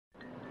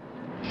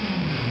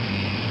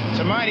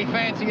a mighty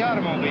fancy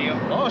automobile.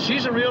 Oh,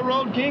 she's a real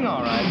road king,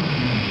 all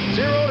right.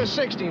 0 to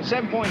 60 in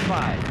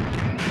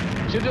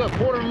 7.5. She'll do a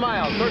quarter of a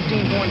mile,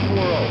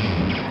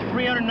 13.40.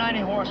 390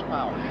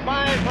 horsepower.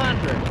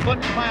 500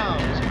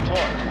 foot-pounds of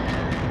torque.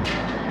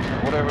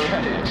 Whatever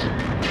that is.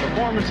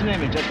 Performance and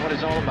image, that's what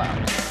it's all about.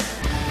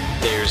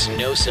 There's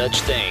no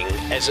such thing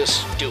as a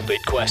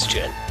stupid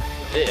question.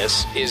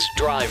 This is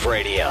Drive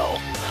Radio.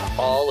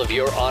 All of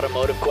your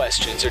automotive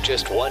questions are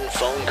just one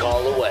phone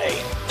call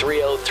away.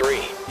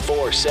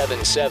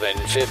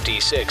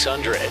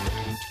 303-477-5600.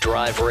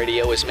 Drive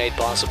Radio is made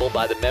possible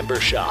by the member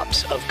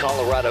shops of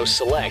Colorado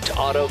Select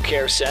Auto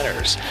Care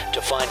Centers.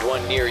 To find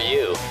one near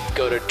you,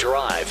 go to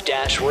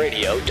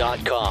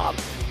drive-radio.com.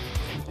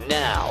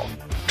 Now,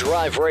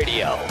 Drive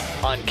Radio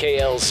on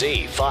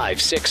KLZ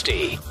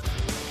 560.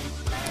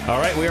 All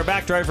right, we are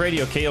back. Drive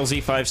Radio, KLZ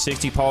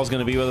 560. Paul's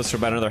going to be with us for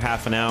about another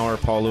half an hour.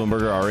 Paul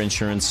Leuenberger, our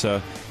insurance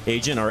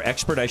agent, our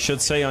expert, I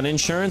should say, on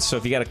insurance. So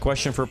if you got a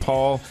question for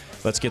Paul,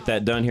 let's get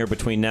that done here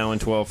between now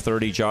and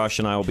 12:30. Josh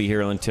and I will be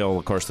here until,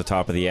 of course, the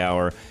top of the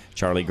hour.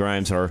 Charlie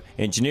Grimes, our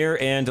engineer,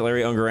 and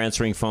Larry Unger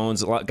answering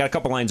phones. Got a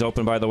couple lines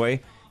open, by the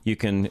way. You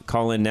can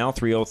call in now,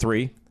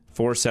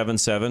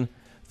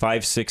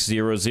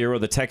 303-477-5600.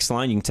 The text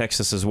line, you can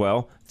text us as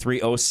well,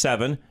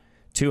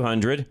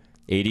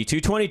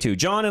 307-200-8222.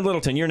 John in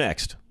Littleton, you're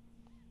next.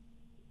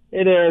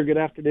 Hey there, good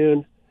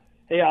afternoon.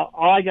 Hey,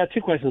 I got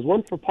two questions,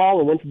 one for Paul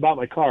and one about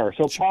my car.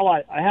 So, Paul,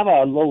 I have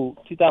a little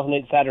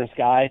 2008 Saturn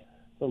Sky,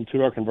 little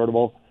two-door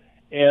convertible,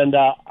 and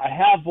I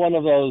have one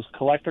of those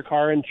collector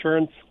car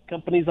insurance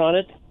companies on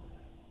it.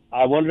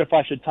 I wondered if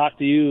I should talk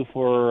to you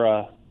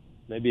for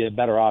maybe a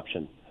better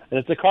option. And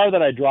it's a car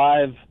that I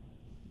drive,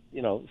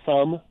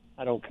 some.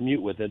 I don't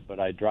commute with it, but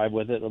I drive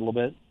with it a little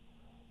bit.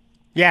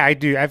 Yeah, I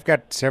do. I've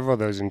got several of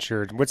those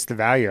insured. What's the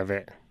value of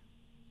it?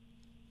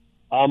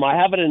 I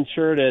have it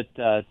insured at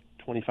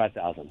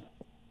 $25,000.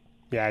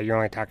 Yeah, you're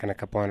only talking a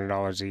couple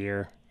 $100 a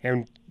year.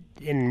 And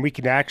we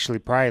could actually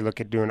probably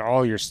look at doing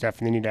all your stuff,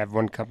 and then you'd have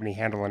one company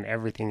handling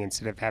everything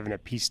instead of having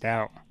it pieced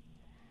out.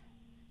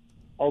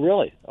 Oh,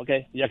 really?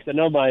 Okay. Yeah, because I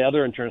know my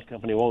other insurance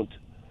company won't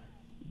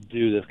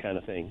do this kind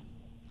of thing.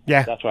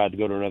 Yeah. That's why I had to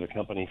go to another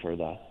company for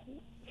the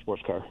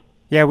sports car.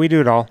 Yeah, we do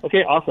it all.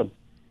 Okay, awesome.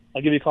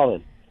 I'll give you a call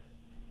in.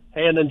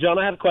 Hey, and then, John,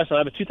 I have a question. I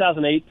have a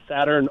 2008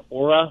 Saturn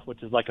Aura,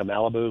 which is like a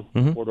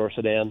Malibu four-door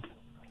sedan.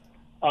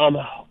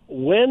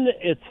 When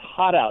it's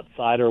hot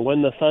outside or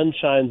when the sun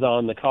shines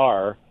on the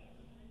car,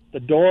 the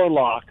door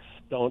locks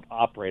don't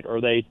operate, or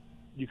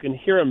you can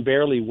hear them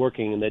barely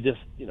working, and they just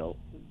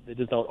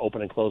don't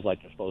open and close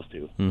like they're supposed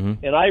to. Mm-hmm.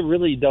 And I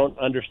really don't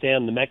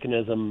understand the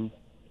mechanism,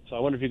 so I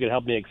wonder if you could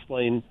help me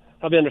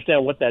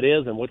understand what that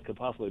is and what could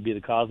possibly be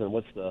the cause and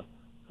what's the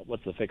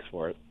fix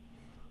for it.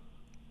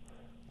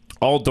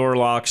 All door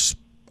locks,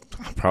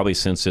 probably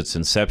since its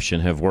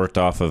inception, have worked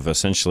off of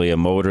essentially a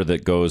motor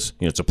that goes,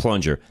 it's a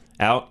plunger.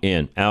 Out,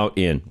 in, out,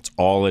 in. It's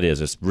all it is.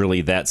 It's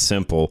really that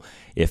simple.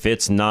 If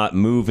it's not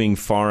moving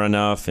far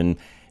enough, and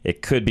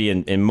it could be,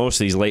 and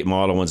most of these late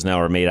model ones now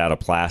are made out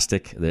of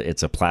plastic.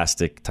 It's a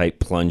plastic type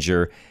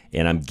plunger,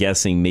 and I'm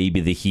guessing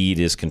maybe the heat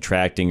is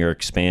contracting or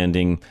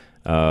expanding,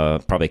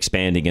 probably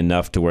expanding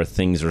enough to where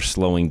things are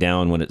slowing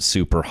down when it's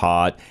super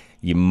hot.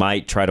 You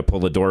might try to pull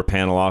the door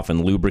panel off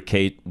and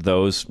lubricate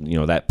those,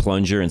 that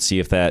plunger, and see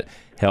if that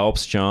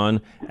helps,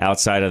 John.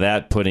 Outside of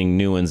that, putting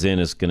new ones in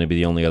is going to be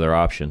the only other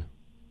option.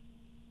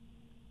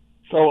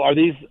 So are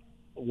these?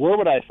 Where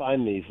would I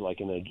find these?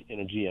 Like in a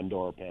GM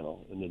door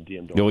panel, in the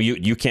GM door? Well,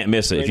 you can't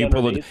miss it. If you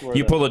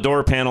pull the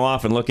door panel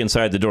off and look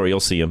inside the door,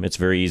 you'll see them. It's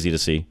very easy to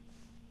see.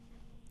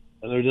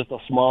 And they're just a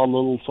small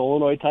little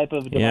solenoid type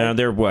of device? Yeah,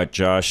 they're what,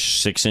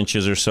 Josh? 6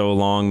 inches or so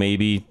long,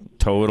 maybe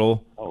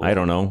total. Oh, I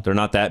don't know. They're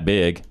not that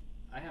big.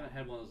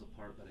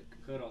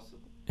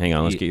 Hang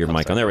on, let's get your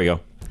mic on. There we go.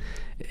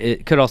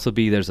 It could also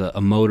be there's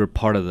a motor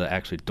part of the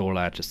actually door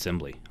latch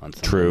assembly on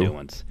some of the new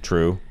ones.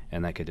 True.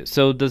 And that could do.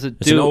 So does it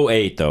do... It's an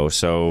 08 though,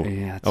 so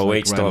yeah, 08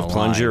 like still have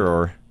plunger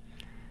or...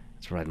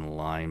 It's right in the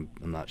line.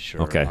 I'm not sure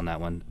on that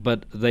one.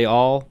 But they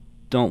all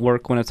don't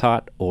work when it's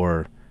hot,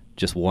 or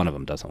just one of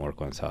them doesn't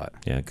work when it's hot?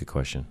 Yeah, good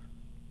question.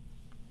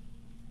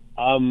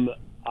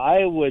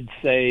 I would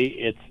say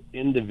it's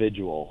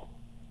individual.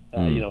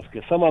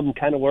 Because some of them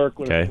kind of work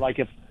when like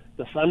if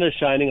the sun is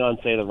shining on,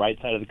 say, the right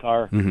side of the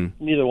car,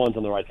 neither one's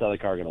on the right side of the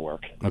car are going to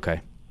work.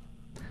 Okay.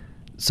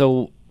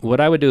 So what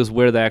I would do is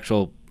where the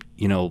actual,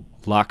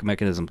 lock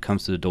mechanism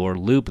comes to the door,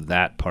 loop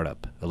that part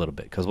up a little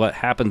bit. Because what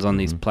happens on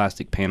these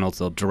plastic panels,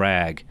 they'll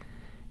drag.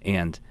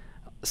 And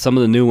some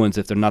of the new ones,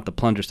 if they're not the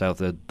plunger style,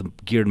 the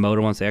geared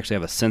motor ones, they actually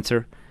have a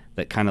sensor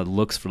that kind of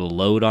looks for the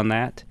load on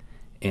that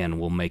and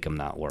will make them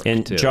not work.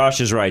 And too.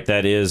 Josh is right.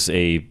 That's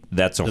a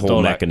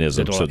whole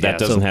mechanism. So that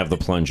doesn't have the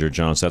plunger,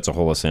 John. So that's a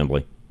whole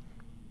assembly.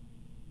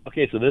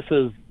 Okay, so this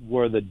is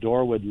where the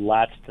door would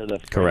latch to the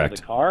front of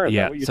the car? Is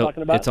that what you're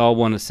talking about? It's all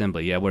one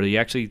assembly, where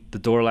the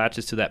door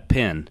latches to that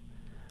pin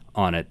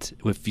on it.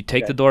 If you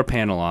take the door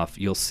panel off,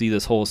 you'll see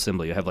this whole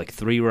assembly. You have like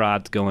 3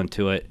 rods going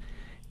to it,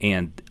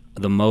 and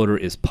the motor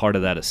is part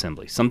of that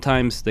assembly.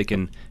 Sometimes they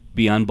can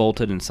be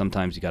unbolted, and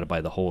sometimes you got to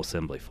buy the whole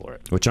assembly for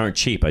it. Which aren't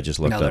cheap, I just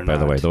looked No, up, by the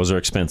they're way. not. Those are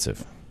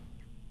expensive.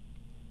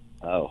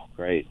 Oh,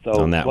 great. So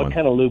On that what one.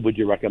 kind of lube would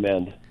you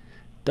recommend?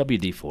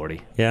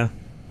 WD-40. Yeah.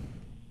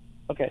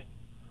 Okay.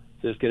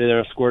 Just get in there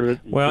and squirt it.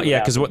 Well, yeah,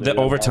 because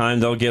over time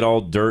they'll get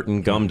all dirt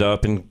and gummed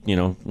up and,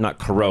 not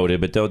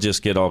corroded, but they'll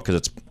just get all, because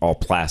it's all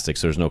plastic,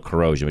 so there's no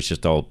corrosion. It's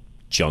just all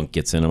junk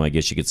gets in them, I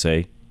guess you could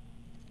say.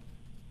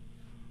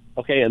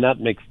 Okay, and that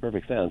makes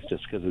perfect sense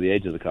just because of the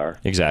age of the car.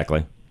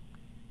 Exactly.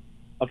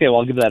 Okay, well,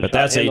 I'll give that a But shot.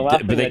 that's And the last but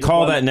thing I they just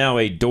call wanted- that now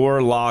a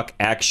door lock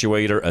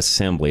actuator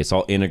assembly. It's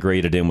all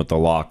integrated in with the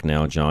lock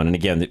now, John. And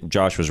again,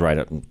 Josh was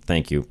right.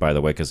 Thank you, by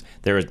the way, because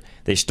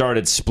they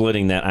started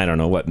splitting that. I don't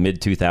know what,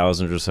 mid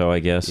 2000s or so, I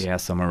guess. Yeah,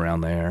 somewhere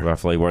around there.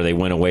 Roughly, where they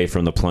went away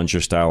from the plunger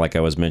style, like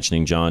I was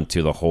mentioning, John,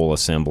 to the whole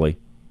assembly.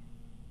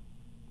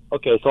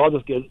 Okay, so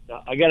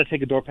I got to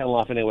take a door panel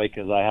off anyway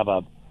because I have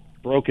a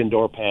broken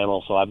door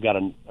panel, so I've got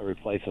a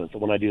replacement. So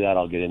when I do that,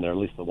 I'll get in there, at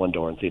least the one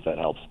door, and see if that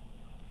helps.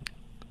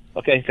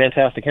 Okay,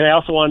 fantastic. And I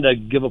also wanted to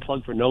give a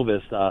plug for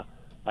Novus. I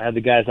had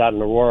the guys out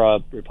in Aurora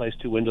replace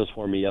 2 windows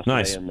for me yesterday,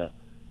 Nice. and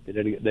they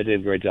did a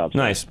great job. So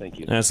Nice. Thank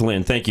you. That's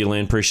Lynn. Thank you,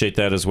 Lynn. Appreciate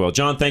that as well.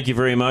 John, thank you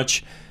very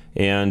much.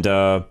 And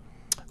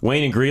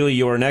Wayne and Greeley,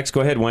 you are next.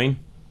 Go ahead, Wayne.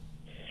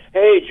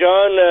 Hey,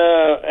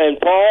 John and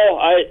Paul,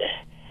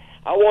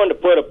 I wanted to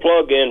put a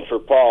plug in for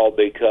Paul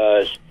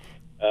because,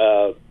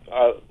 I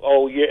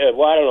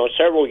don't know,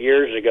 several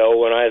years ago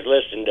when I was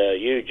listening to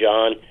you,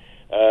 John,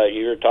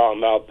 you were talking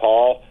about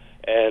Paul,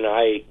 and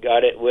I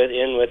got it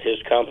with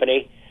his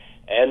company,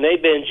 and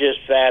they've been just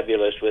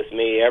fabulous with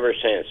me ever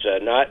since.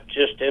 Not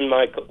just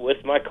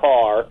with my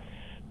car,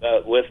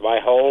 but with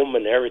my home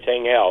and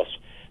everything else.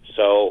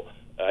 So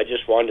I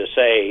just wanted to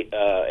say,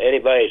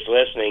 anybody's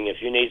listening,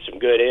 if you need some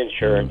good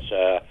insurance,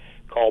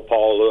 call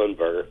Paul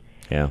Leuenberger.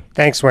 Yeah.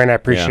 Thanks, Wayne. I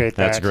appreciate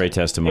that. That's a great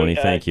testimony.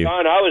 Thank you.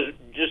 John, I was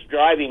just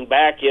driving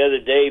back the other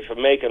day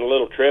from making a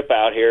little trip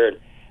out here, and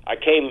I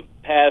came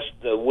past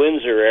the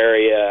Windsor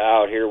area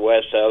out here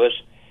west of us,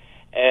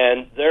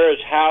 and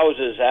there's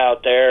houses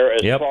out there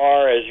as Yep.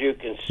 far as you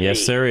can see.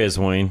 Yes, there is,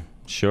 Wayne.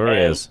 Sure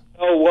And is.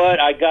 you know what?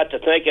 I got to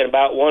thinking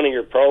about one of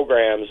your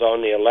programs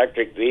on the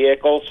electric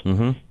vehicles.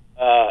 Mm-hmm.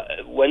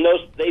 When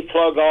they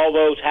plug all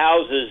those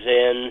houses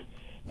in,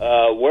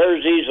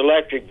 where's these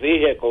electric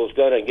vehicles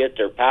going to get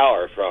their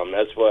power from?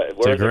 It's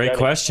a great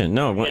question.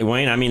 No,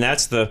 Wayne, I mean,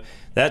 that's the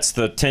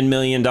 $10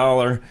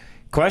 million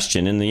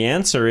question, and the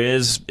answer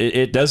is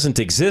it doesn't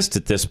exist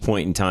at this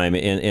point in time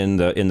in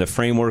the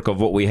framework of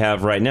what we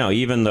have right now.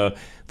 Even the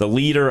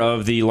leader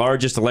of the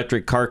largest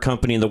electric car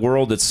company in the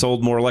world that's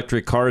sold more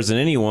electric cars than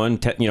anyone,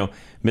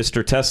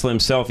 Mr. Tesla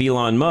himself,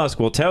 Elon Musk,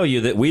 will tell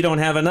you that we don't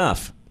have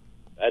enough.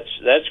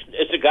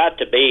 It's got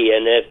to be,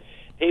 and if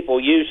people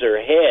use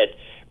their head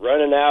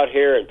running out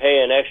here and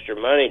paying extra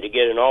money to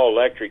get an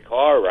all-electric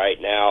car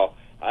right now,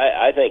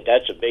 I think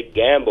that's a big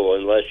gamble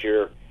unless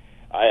you're,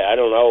 I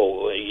don't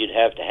know, you'd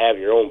have to have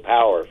your own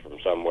power from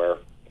somewhere.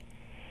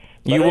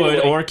 You would,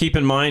 anyway. or keep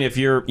in mind if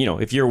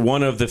you're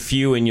one of the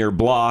few in your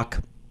block,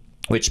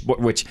 which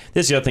this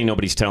is the other thing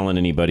nobody's telling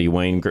anybody,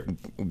 Wayne.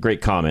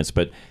 Great comments,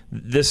 but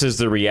this is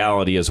the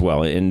reality as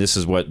well, and this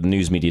is what the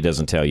news media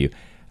doesn't tell you.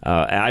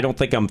 I don't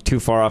think I'm too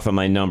far off of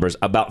my numbers.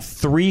 About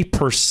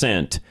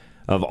 3%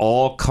 of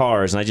all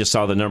cars, and I just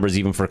saw the numbers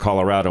even for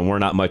Colorado, and we're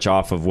not much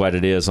off of what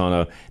it is on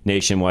a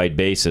nationwide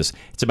basis.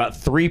 It's about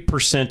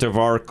 3%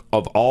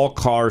 of all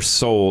cars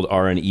sold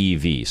are an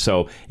EV.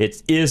 So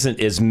it isn't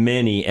as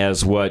many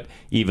as what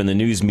even the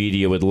news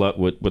media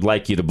would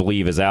like you to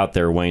believe is out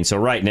there, Wayne. So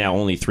right now,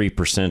 only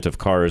 3% of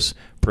cars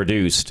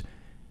produced.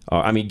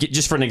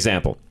 Just for an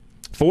example,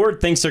 Ford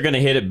thinks they're going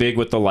to hit it big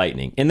with the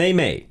Lightning, and they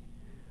may.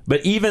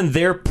 But even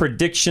their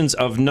predictions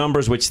of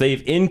numbers, which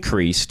they've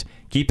increased,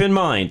 keep in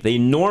mind, they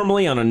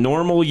normally, on a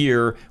normal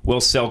year,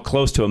 will sell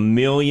close to 1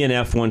 million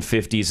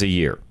F-150s a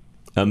year.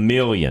 1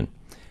 million.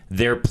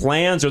 Their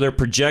plans or their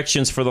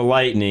projections for the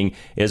Lightning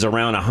is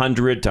around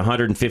 100 to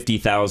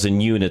 150,000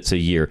 units a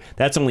year.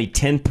 That's only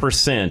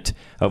 10%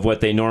 of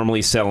what they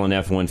normally sell in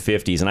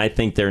F-150s, and I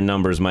think their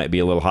numbers might be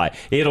a little high.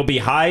 It'll be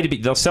high.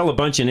 They'll sell a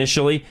bunch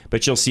initially,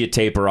 but you'll see it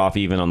taper off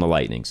even on the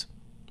Lightnings.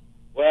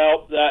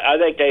 Well, I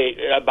think they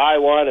buy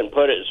one and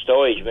put it in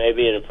storage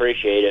maybe and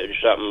appreciate it or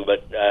something,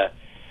 but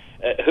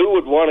who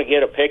would want to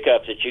get a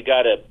pickup that you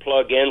got to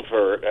plug in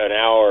for an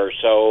hour or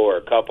so or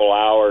a couple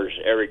hours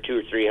every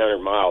 200 or 300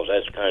 miles?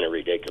 That's kind of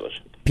ridiculous.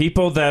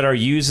 People that are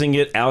using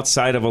it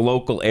outside of a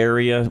local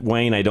area,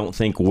 Wayne, I don't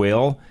think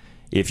will.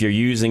 If you're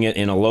using it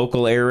in a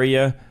local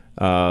area,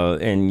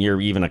 and you're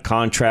even a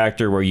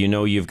contractor where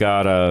you've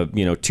got a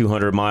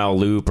 200-mile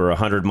loop or a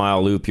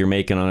 100-mile loop you're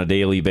making on a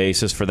daily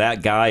basis, for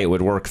that guy it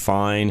would work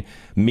fine.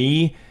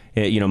 Me,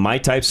 my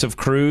types of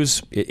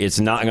crews, it's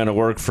not going to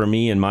work for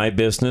me in my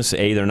business.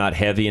 A, they're not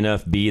heavy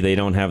enough. B, they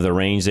don't have the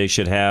range they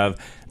should have.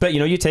 But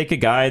you take a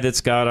guy that's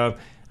got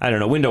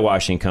a window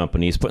washing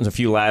company. He's putting a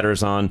few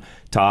ladders on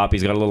top.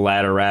 He's got a little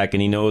ladder rack,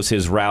 and he knows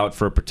his route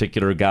for a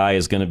particular guy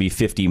is going to be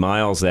 50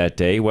 miles that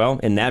day. Well,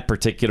 in that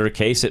particular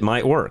case, it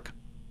might work.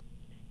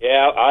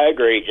 Yeah, I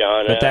agree,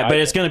 John. But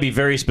it's going to be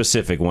very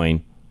specific,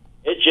 Wayne.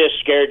 It's just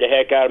scared the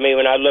heck out of me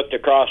when I looked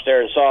across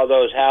there and saw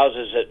those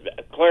houses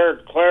that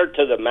clear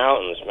to the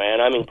mountains, man.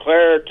 I mean,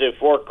 clear to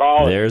Fort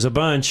Collins. There's a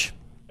bunch.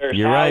 There's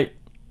You're right.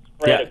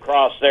 Spread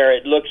across there.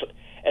 It looks,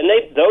 and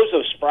those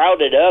have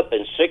sprouted up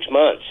in 6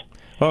 months.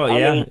 Oh,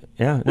 yeah.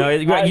 No,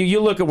 you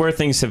look at where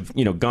things have,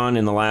 gone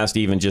in the last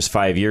even just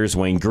 5 years,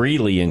 Wayne,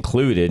 Greeley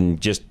included,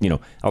 and just,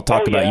 I'll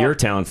talk about your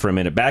town for a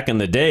minute. Back in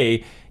the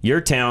day, your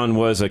town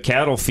was a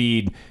cattle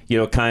feed,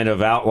 kind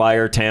of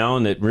outlier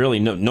town that really,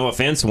 no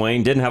offense,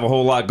 Wayne, didn't have a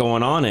whole lot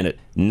going on in it.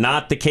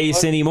 Not the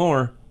case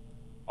anymore.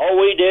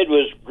 All we did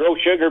was grow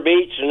sugar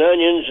beets and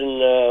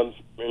onions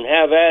and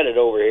have at it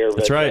over here.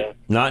 That's right.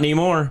 Not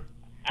anymore.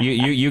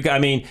 I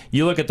mean,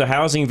 you look at the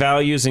housing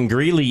values in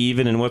Greeley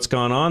even and what's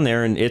gone on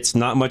there, and it's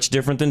not much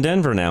different than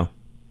Denver now.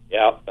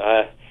 Yeah,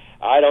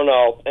 I don't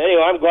know.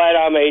 Anyway, I'm glad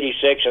I'm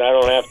 86 and I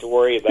don't have to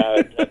worry about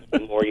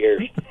it more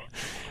years.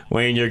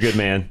 Wayne, you're a good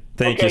man.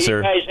 Thank you, sir.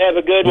 You guys have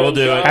a good one. We'll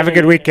do it. Have a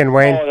good weekend,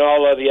 Wayne. And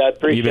all of you, I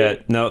appreciate it. You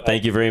bet. No,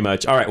 thank you very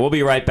much. All right, we'll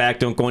be right back.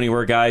 Don't go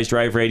anywhere, guys.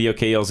 Drive Radio,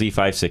 KLZ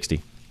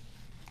 560.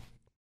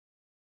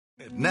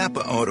 At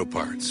Napa Auto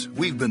Parts,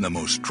 we've been the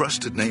most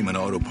trusted name in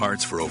auto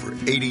parts for over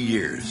 80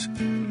 years.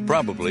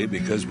 Probably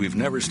because we've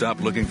never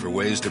stopped looking for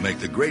ways to make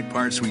the great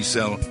parts we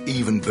sell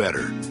even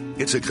better.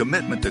 It's a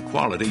commitment to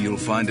quality you'll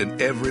find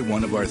in every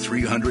one of our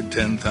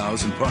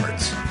 310,000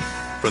 parts.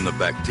 From the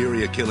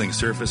bacteria-killing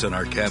surface on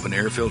our cabin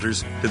air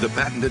filters, to the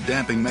patented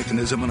damping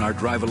mechanism on our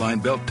drive-align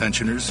belt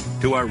tensioners,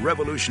 to our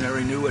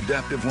revolutionary new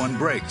Adaptive One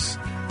brakes.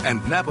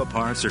 And Napa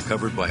parts are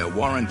covered by a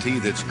warranty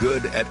that's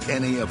good at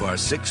any of our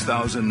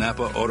 6,000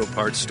 Napa Auto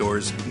Parts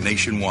stores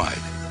nationwide.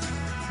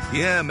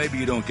 Yeah, maybe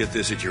you don't get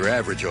this at your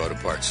average auto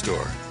parts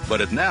store,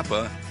 but at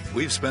Napa,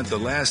 we've spent the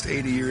last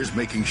 80 years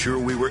making sure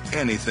we were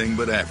anything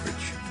but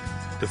average.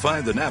 To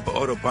find the Napa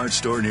Auto Parts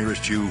store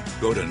nearest you,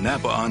 go to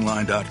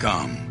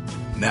NapaOnline.com.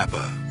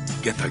 Napa,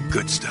 get the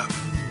good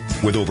stuff.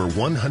 With over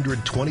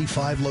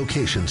 125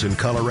 locations in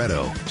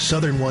Colorado,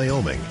 southern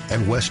Wyoming,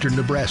 and western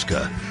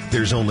Nebraska,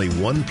 there's only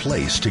one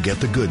place to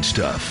get the good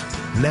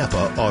stuff.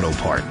 Napa Auto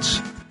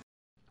Parts.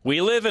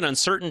 We live in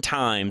uncertain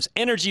times.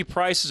 Energy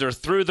prices are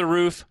through the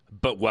roof,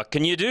 but what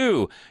can you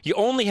do? You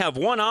only have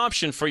one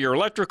option for your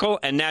electrical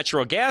and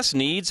natural gas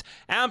needs.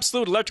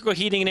 Absolute Electrical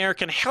Heating and Air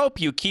can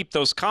help you keep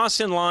those costs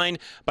in line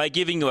by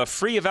giving you a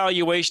free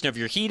evaluation of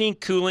your heating,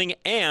 cooling,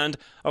 and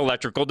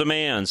electrical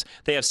demands.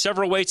 They have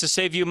several ways to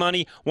save you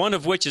money, one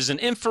of which is an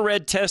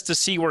infrared test to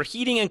see where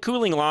heating and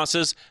cooling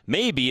losses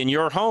may be in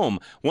your home.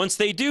 Once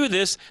they do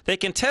this, they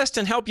can test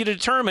and help you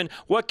determine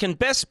what can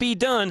best be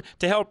done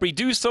to help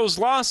reduce those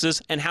losses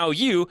and how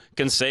you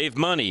can save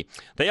money.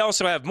 They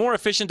also have more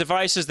efficient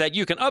devices that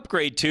you can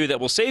upgrade to that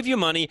will save you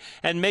money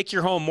and make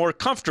your home more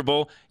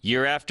comfortable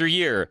year after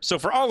year. So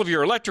for all of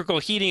your electrical,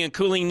 heating, and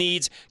cooling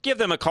needs, give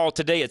them a call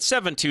today at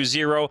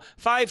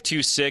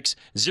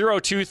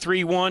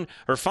 720-526-0231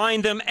 or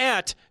find them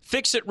at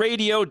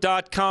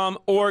fixitradio.com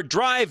or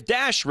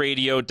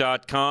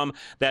drive-radio.com.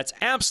 That's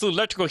Absolute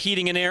Electrical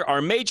Heating and Air,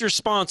 our major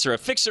sponsor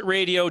of Fix It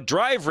Radio,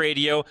 Drive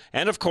Radio,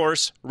 and of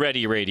course,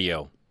 Ready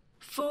Radio.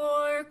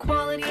 For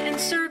quality and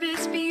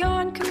service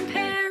beyond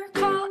compare,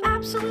 call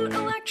Absolute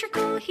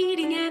Electrical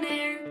Heating and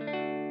Air.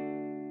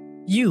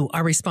 You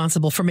are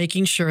responsible for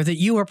making sure that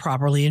you are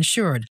properly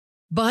insured,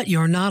 but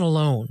you're not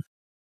alone.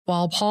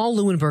 While Paul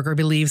Leuenberger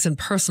believes in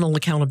personal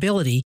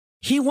accountability,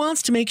 he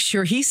wants to make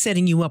sure he's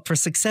setting you up for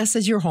success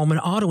as your home and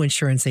auto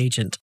insurance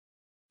agent.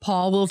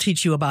 Paul will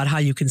teach you about how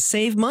you can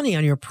save money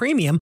on your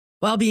premium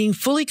while being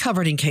fully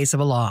covered in case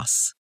of a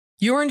loss.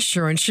 Your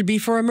insurance should be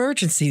for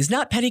emergencies,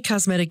 not petty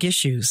cosmetic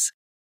issues.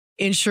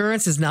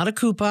 Insurance is not a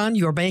coupon,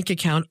 your bank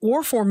account,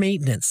 or for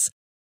maintenance.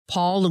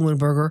 Paul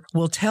Leuenberger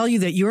will tell you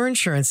that your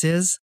insurance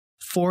is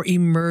for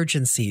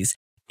emergencies.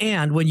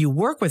 And when you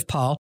work with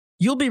Paul,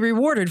 you'll be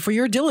rewarded for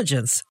your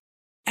diligence.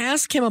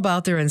 Ask him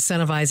about their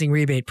incentivizing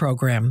rebate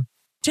program.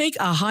 Take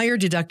a higher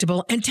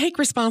deductible and take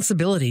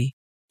responsibility.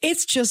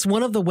 It's just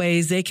one of the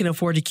ways they can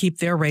afford to keep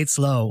their rates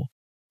low.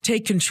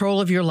 Take control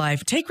of your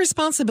life. Take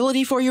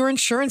responsibility for your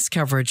insurance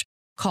coverage.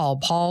 Call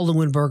Paul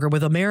Leuenberger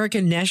with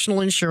American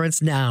National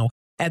Insurance now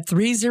at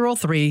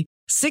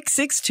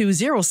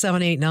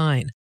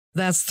 303-662-0789.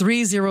 That's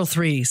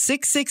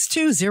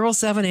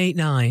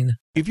 303-662-0789.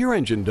 If your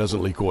engine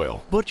doesn't leak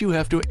oil, but you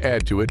have to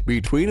add to it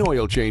between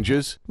oil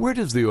changes, where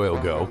does the oil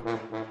go?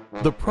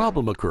 The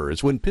problem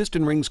occurs when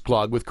piston rings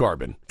clog with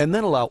carbon and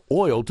then allow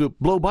oil to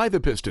blow by the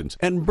pistons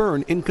and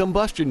burn in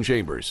combustion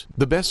chambers.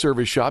 The best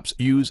service shops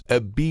use a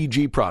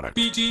BG product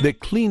that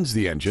cleans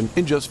the engine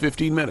in just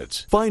 15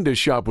 minutes. Find a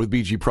shop with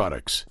BG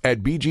products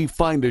at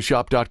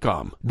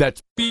bgfindashop.com.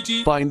 That's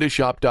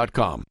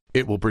bgfindashop.com.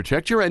 It will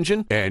protect your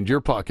engine and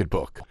your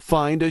pocketbook.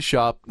 Find a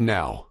shop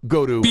now.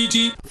 Go to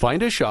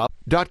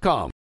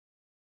bgfindashop.com.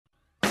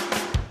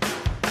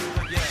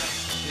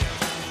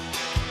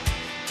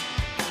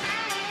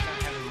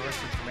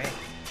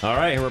 All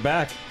right, we're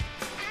back.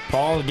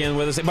 Paul again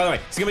with us. By the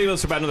way, he's going to be with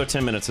us for about another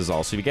 10 minutes is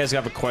all. So if you guys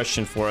have a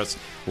question for us,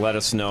 let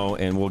us know,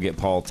 and we'll get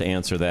Paul to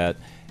answer that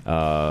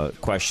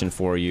question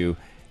for you.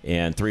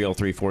 And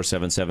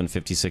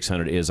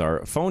 303-477-5600 is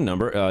our phone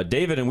number.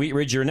 David in Wheat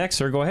Ridge, you're next,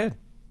 sir. Go ahead.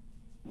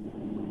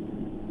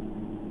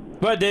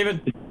 Go ahead,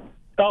 David.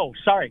 Oh,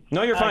 sorry.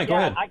 No, you're fine. Go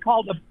ahead. I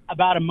called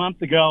about a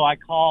month ago. I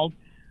called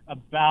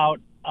about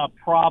a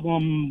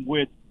problem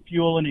with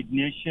fuel and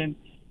ignition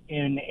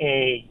in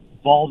a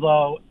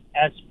Volvo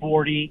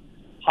S40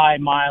 high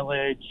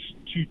mileage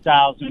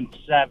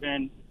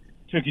 2007.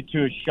 Took it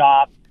to a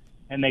shop,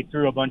 and they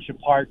threw a bunch of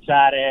parts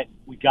at it.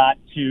 We got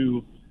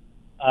to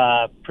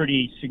a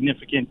pretty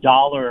significant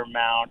dollar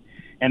amount,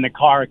 and the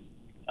car,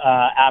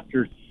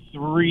 after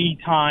 3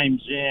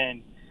 times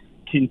in,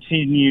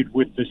 continued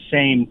with the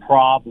same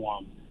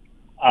problem.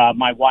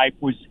 My wife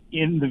was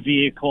in the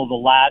vehicle the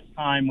last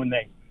time when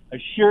they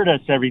assured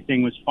us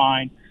everything was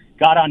fine,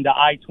 got onto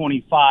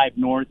I-25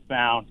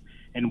 northbound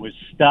and was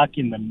stuck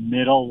in the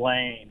middle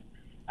lane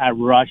at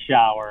rush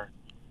hour.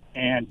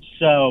 And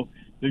so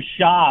the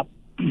shop,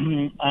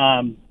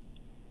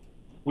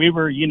 we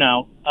were,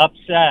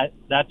 upset,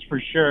 that's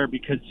for sure,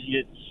 because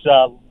it's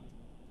a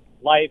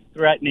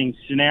life-threatening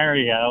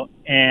scenario.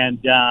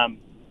 And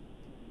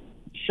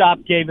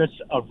shop gave us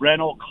a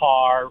rental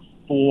car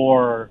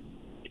for,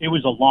 it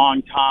was a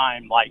long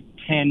time, like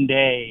 10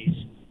 days.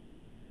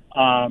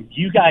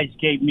 You guys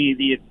gave me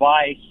the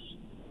advice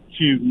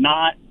to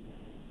not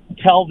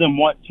tell them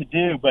what to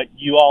do, but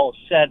you all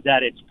said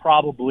that it's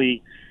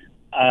probably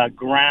a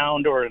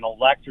ground or an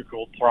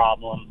electrical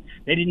problem.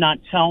 They did not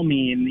tell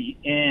me in the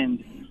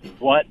end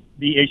what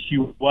the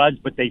issue was,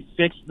 but they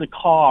fixed the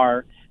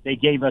car. They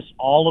gave us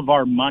all of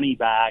our money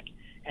back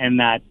and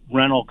that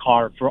rental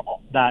car for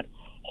that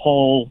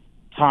whole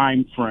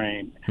time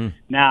frame.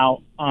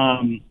 Now,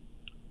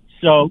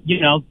 so,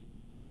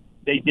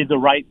 they did the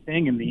right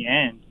thing in the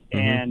end.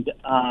 And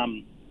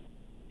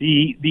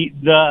the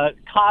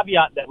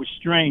caveat that was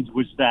strange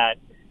was that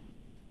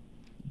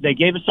they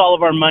gave us all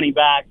of our money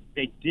back.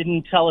 They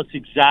didn't tell us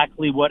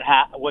exactly what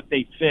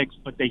they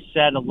fixed, but they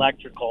said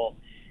electrical,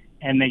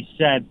 and they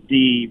said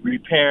the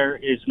repair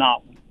is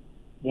not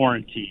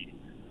warranted.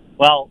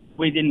 Well,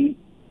 we didn't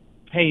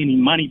pay any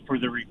money for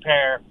the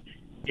repair.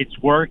 It's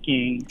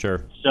working.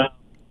 Sure.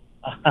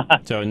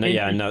 So,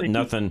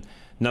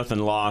 nothing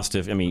lost.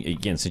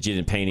 Again, since you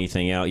didn't pay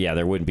anything out,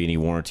 there wouldn't be any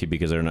warranty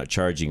because they're not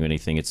charging you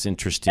anything. It's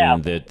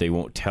interesting that they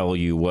won't tell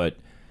you what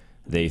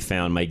they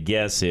found. My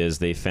guess is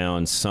they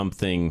found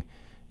something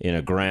in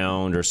a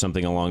ground or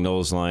something along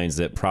those lines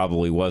that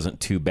probably wasn't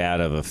too bad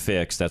of a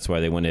fix. That's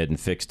why they went ahead and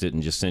fixed it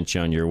and just sent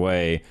you on your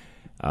way.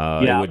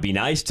 It would be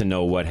nice to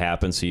know what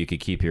happened so you could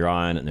keep your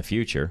eye on it in the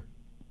future.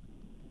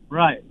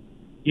 Right.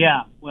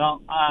 Yeah.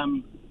 Well,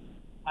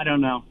 I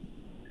don't know.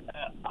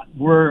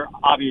 We're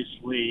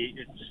obviously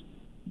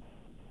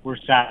we're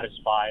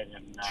satisfied.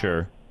 And,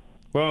 sure.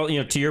 Well,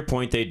 to your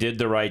point, they did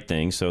the right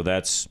thing, so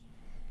that's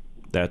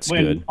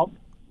good.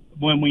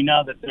 When we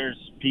know that there's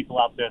people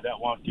out there that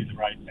won't do the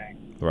right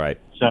thing. Right.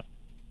 So,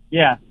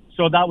 yeah.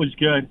 So that was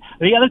good.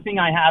 The other thing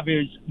I have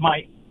is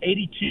my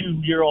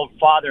 82-year-old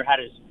father had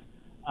his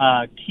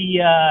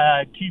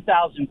Kia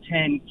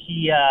 2010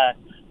 Kia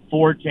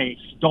Forte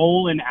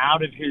stolen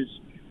out of his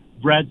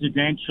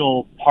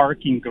residential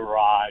parking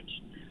garage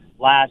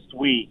last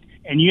week.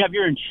 And you have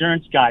your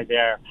insurance guy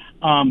there.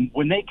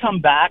 When they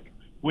come back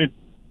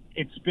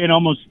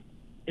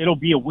it'll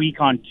be a week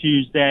on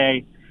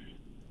Tuesday.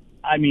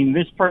 I mean,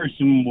 this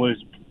person was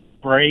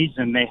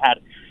brazen. They had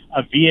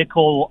a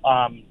vehicle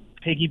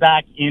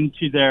piggyback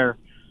into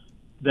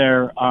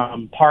their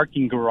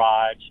parking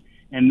garage.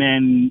 And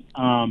then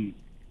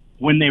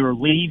when they were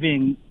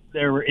leaving,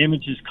 there were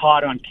images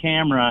caught on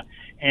camera,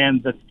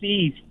 and the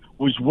thief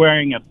was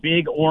wearing a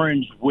big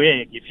orange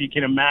wig, if you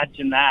can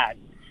imagine that.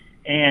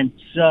 And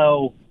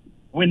so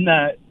when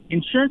the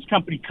insurance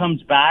company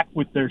comes back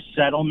with their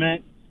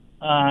settlement,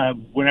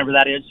 whenever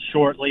that is,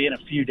 shortly, in a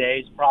few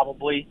days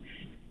probably,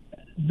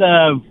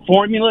 the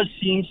formula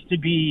seems to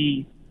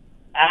be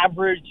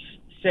average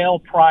sale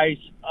price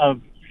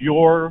of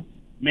your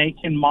make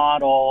and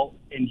model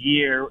and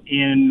year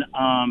in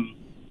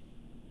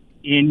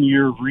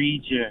your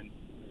region.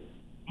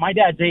 My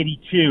dad's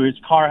 82. His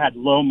car had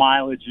low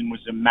mileage and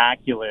was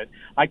immaculate.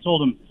 I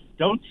told him,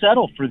 don't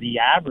settle for the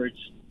average.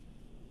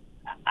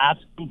 Ask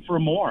him for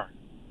more.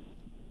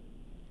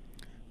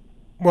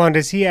 Well, and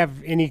does he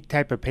have any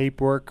type of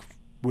paperwork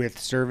with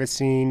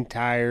servicing,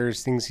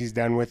 tires, things he's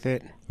done with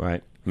it?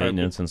 Right.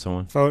 Maintenance and so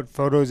on.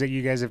 Photos that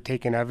you guys have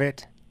taken of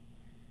it?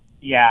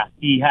 Yeah,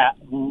 he had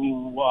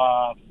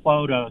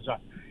photos.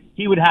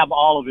 He would have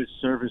all of his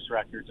service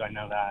records. I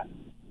know that.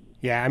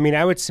 Yeah, I mean,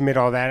 I would submit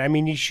all that. I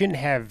mean, you shouldn't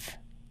have...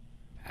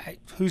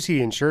 Who's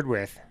he insured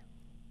with?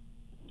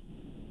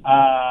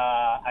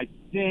 I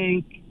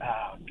think,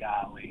 oh,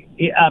 golly,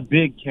 a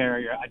big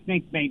carrier. I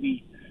think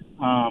maybe,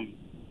 I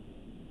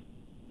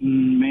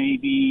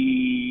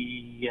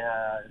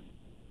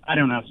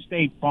don't know,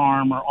 State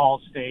Farm or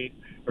Allstate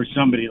or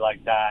somebody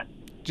like that.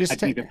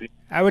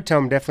 I would tell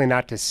him definitely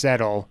not to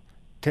settle.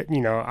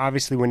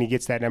 Obviously when he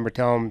gets that number,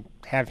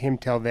 have him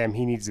tell them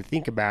he needs to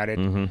think about it.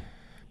 Mm-hmm.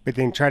 But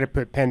then try to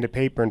put pen to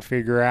paper and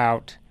figure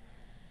out,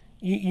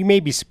 you may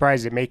be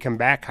surprised it may come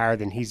back higher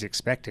than he's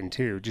expecting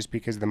too, just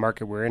because of the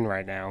market we're in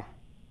right now.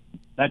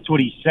 That's what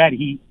he said.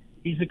 He's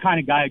the kind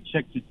of guy who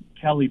checks the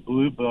Kelley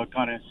Blue Book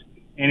on his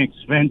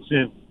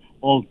inexpensive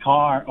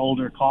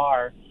older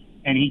car,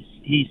 and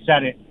he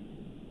said it.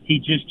 He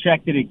just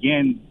checked it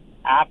again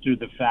after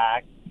the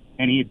fact,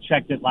 and he had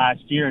checked it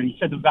last year, and he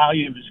said the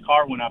value of his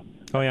car went up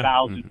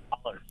 $1,000.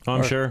 Oh,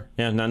 I'm sure.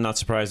 Yeah, not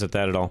surprised at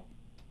that at all.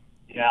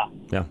 Yeah,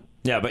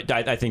 but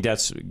I think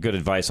that's good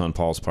advice on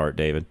Paul's part,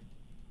 David.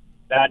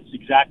 That's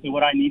exactly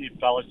what I needed,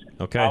 fellas.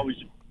 Okay. Always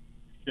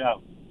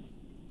show.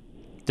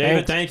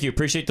 David, thank you.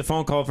 Appreciate the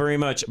phone call very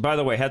much. By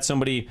the way, had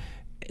somebody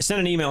sent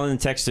an email and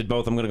texted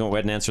both. I'm going to go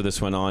ahead and answer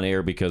this one on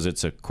air because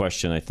it's a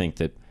question I think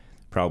that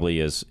probably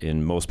is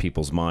in most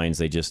people's minds.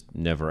 They just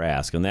never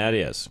ask, and that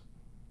is,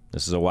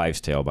 this is a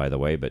wives' tale, by the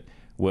way, but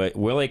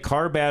will a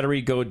car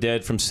battery go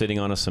dead from sitting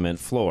on a cement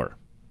floor?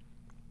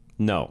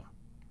 No.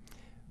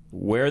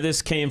 Where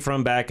this came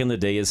from back in the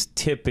day is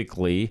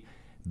typically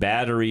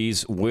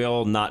batteries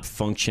will not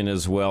function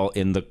as well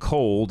in the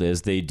cold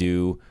as they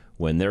do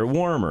when they're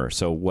warmer.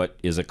 So what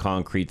is a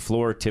concrete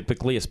floor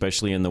typically,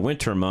 especially in the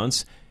winter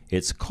months?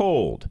 It's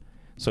cold.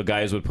 So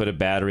guys would put a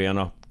battery on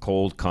a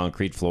cold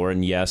concrete floor,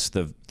 and yes,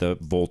 the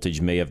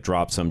voltage may have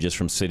dropped some just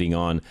from sitting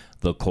on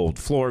the cold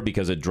floor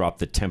because it dropped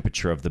the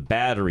temperature of the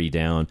battery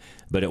down,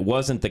 but it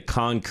wasn't the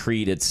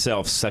concrete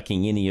itself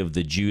sucking any of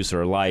the juice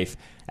or life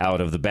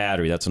out of the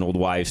battery. That's an old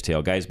wives'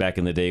 tale. Guys back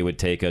in the day would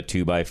take a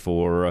 2x4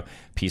 or a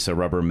piece of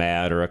rubber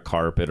mat or a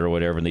carpet or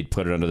whatever, and they'd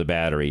put it under the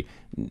battery.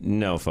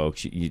 No,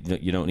 folks, you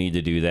don't need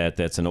to do that.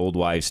 That's an old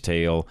wives'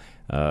 tale.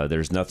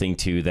 There's nothing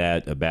to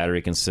that. A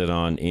battery can sit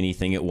on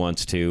anything it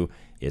wants to.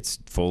 It's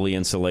fully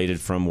insulated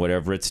from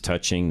whatever it's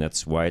touching.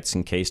 That's why it's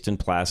encased in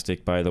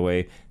plastic, by the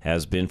way,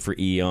 has been for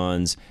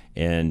eons.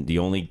 And the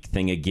only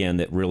thing, again,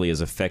 that really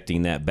is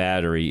affecting that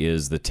battery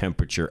is the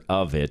temperature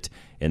of it.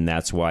 And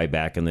that's why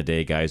back in the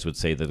day, guys would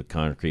say that a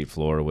concrete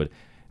floor would...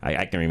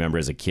 I can remember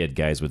as a kid,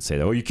 guys would say,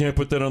 oh, you can't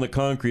put that on the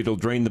concrete. It'll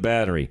drain the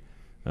battery.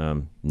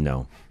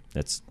 No.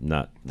 That's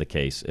not the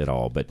case at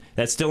all. But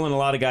that's still in a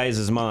lot of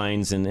guys'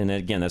 minds. And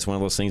again, that's one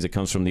of those things that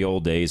comes from the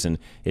old days, and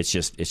it's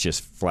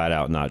just flat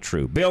out not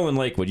true. Bill in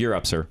Lakewood, you're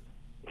up, sir.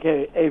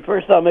 Okay. Hey,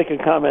 first I'll make a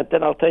comment,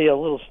 then I'll tell you a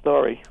little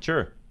story.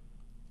 Sure.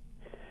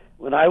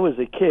 When I was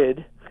a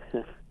kid,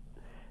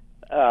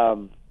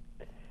 I'll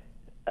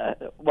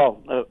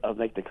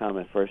make the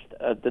comment first.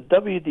 The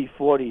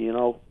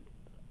WD-40,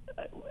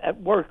 at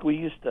work we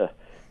used to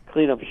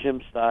clean up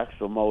shim stocks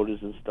for motors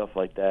and stuff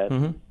like that.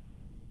 Mm-hmm.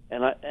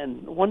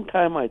 And one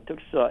time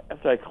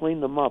after I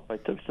cleaned them up, I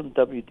took some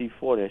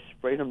WD-40, I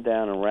sprayed them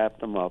down and wrapped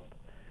them up.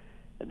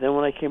 And then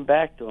when I came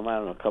back to them, I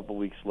don't know, a couple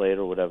weeks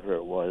later, whatever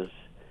it was,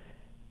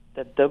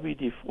 that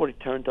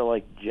WD-40 turned to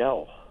like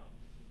gel.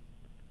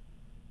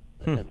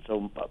 And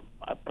so,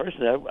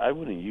 personally, I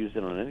wouldn't use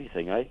it on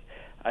anything. I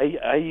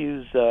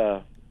use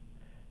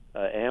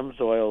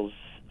AMSOIL's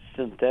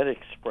synthetic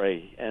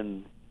spray,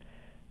 and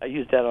I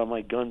use that on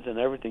my guns and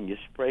everything. You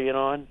spray it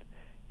on,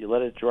 you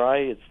let it dry,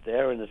 it's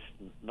there, and it's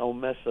no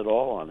mess at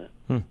all on it.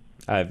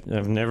 I've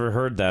never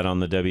heard that on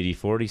the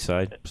WD-40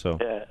 side. So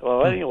yeah.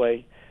 Well,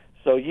 anyway,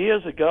 so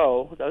years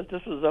ago,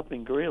 this was up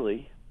in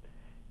Greeley.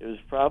 It was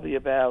probably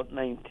about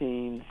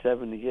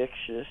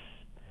 1970-ish.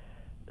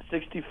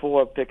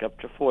 64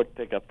 Ford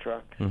pickup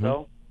truck. Mm-hmm.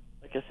 So,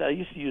 like I said, I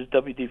used to use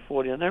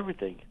WD-40 on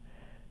everything.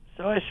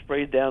 So I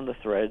sprayed down the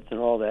threads and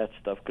all that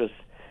stuff because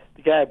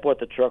the guy I bought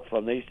the truck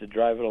from, they used to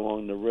drive it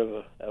along the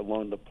river,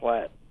 along the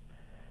Platte.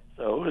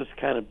 So it was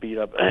kind of beat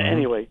up. Mm-hmm.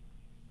 Anyway,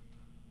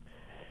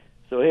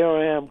 so here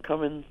I am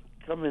coming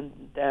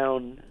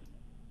down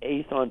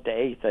 8th onto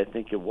 8th, I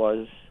think it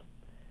was.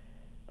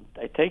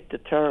 I take the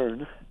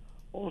turn.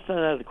 All of a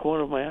sudden, out of the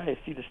corner of my eye, I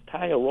see this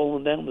tire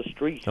rolling down the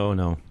street. Oh,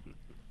 no.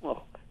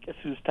 Well, guess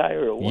whose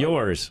tire it was?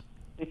 Yours.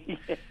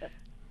 Yeah.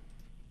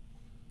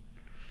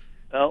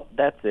 Well,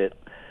 that's it.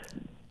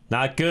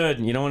 Not good.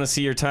 You don't want to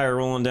see your tire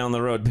rolling down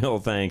the road, Bill.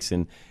 Thanks.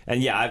 And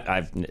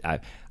yeah,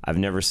 I've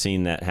never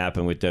seen that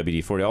happen with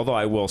WD-40. Although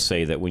I will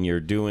say that when you're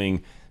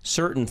doing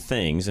certain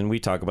things, and we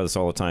talk about this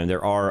all the time,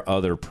 there are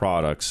other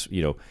products.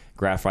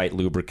 Graphite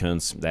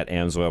lubricants. That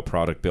AMSOIL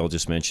product Bill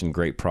just mentioned,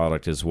 great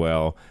product as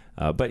well.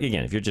 But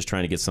again, if you're just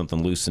trying to get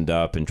something loosened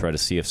up and try to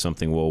see if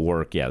something will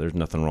work, yeah, there's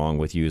nothing wrong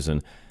with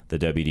using the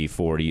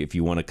WD-40. If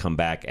you want to come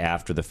back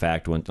after the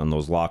fact on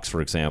those locks,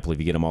 for example, if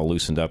you get them all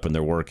loosened up and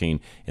they're working,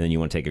 and then you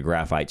want to take a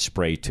graphite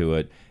spray to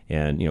it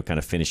and kind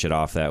of finish it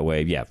off that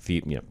way, yeah,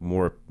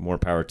 more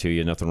power to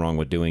you. Nothing wrong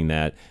with doing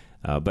that.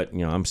 But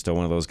I'm still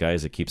one of those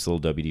guys that keeps a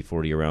little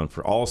WD-40 around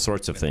for all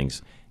sorts of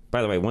things.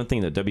 By the way, one thing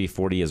that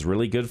WD-40 is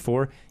really good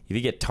for, if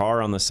you get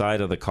tar on the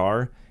side of the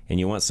car and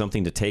you want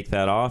something to take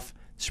that off,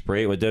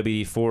 spray it with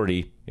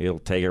WD-40, it'll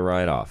take it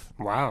right off.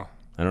 Wow.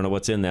 I don't know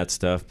what's in that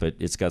stuff, but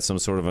it's got some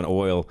sort of an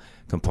oil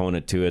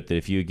component to it that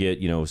if you get,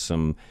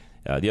 some...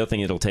 the other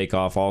thing it'll take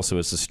off also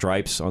is the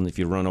stripes. If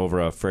you run over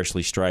a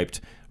freshly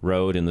striped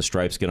road and the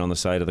stripes get on the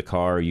side of the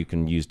car, you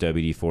can use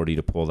WD-40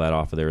 to pull that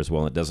off of there as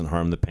well. It doesn't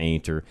harm the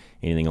paint or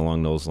anything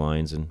along those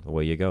lines, and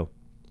away you go.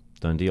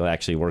 Done deal.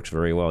 Actually works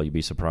very well. You'd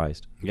be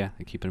surprised. Yeah,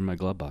 I keep it in my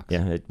glove box.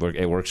 Yeah,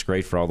 it works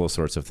great for all those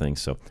sorts of things.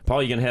 So,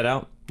 Paul, you going to head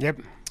out? Yep.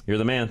 You're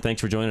the man.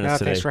 Thanks for joining us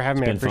today. Thanks for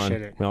having me. I appreciate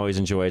fun. it. We always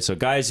enjoy it. So,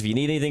 guys, if you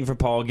need anything from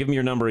Paul, give him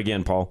your number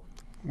again, Paul.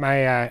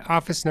 My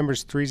office number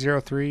is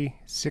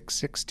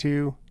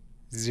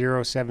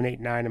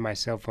 303-662-0789, and my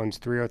cell phone's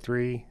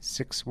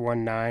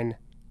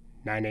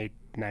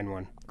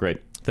 303-619-9891. Great.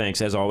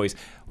 Thanks, as always.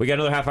 We got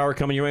another half hour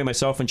coming your way.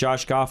 Myself and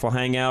Josh Goff will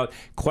hang out.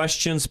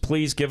 Questions,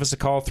 please give us a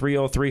call,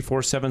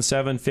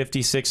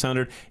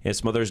 303-477-5600.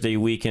 It's Mother's Day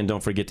weekend.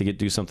 Don't forget to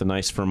do something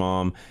nice for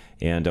Mom.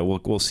 And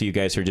we'll see you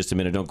guys here in just a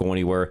minute. Don't go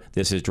anywhere.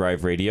 This is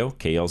Drive Radio,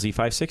 KLZ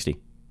 560.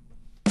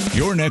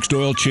 Your next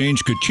oil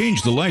change could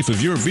change the life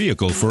of your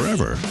vehicle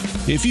forever.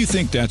 If you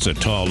think that's a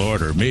tall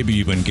order, maybe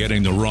you've been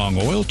getting the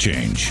wrong oil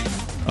change.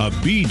 A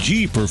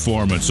BG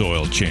Performance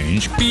oil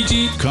change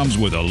comes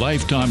with a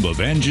lifetime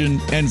of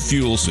engine and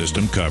fuel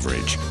system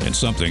coverage. And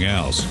something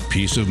else,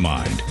 peace of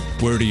mind.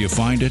 Where do you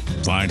find it?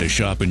 Find a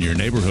shop in your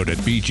neighborhood at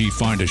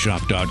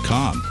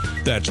bgfindashop.com.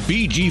 That's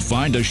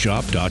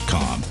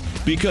bgfindashop.com.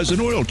 Because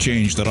an oil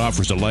change that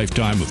offers a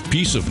lifetime of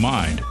peace of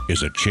mind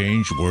is a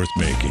change worth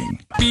making.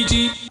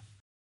 BG.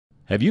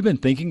 Have you been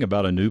thinking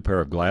about a new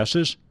pair of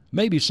glasses?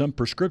 Maybe some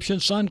prescription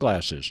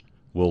sunglasses?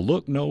 Well,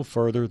 look no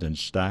further than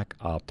Stack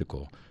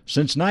Optical.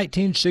 Since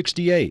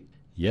 1968,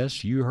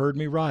 yes, you heard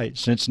me right,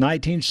 since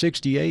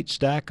 1968,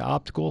 Stack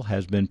Optical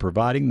has been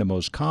providing the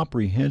most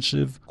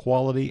comprehensive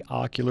quality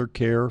ocular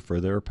care for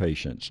their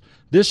patients.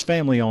 This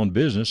family-owned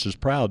business is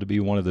proud to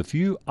be one of the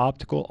few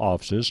optical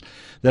offices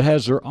that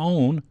has their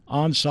own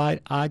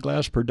on-site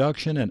eyeglass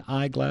production and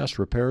eyeglass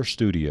repair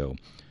studio.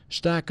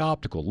 Stack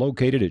Optical,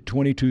 located at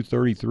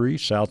 2233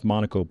 South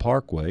Monaco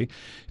Parkway,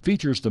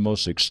 features the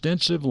most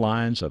extensive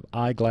lines of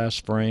eyeglass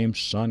frames,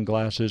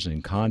 sunglasses,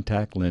 and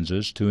contact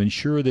lenses to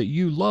ensure that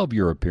you love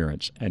your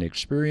appearance and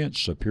experience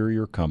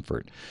superior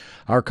comfort.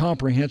 Our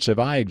comprehensive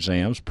eye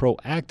exams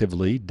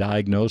proactively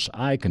diagnose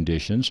eye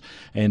conditions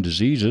and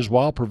diseases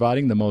while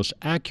providing the most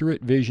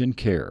accurate vision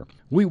care.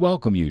 We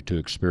welcome you to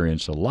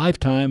experience a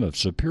lifetime of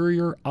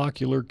superior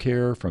ocular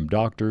care from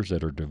doctors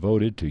that are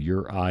devoted to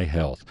your eye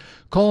health.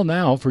 Call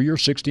now for your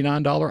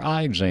 $69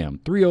 eye exam,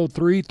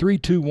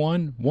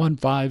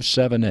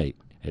 303-321-1578.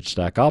 At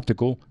Stack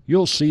Optical,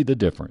 you'll see the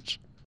difference.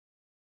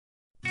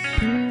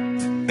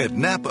 At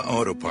Napa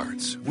Auto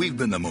Parts, we've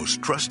been the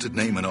most trusted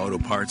name in auto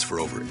parts for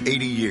over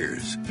 80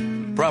 years.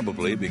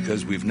 Probably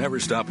because we've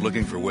never stopped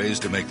looking for ways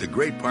to make the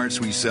great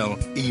parts we sell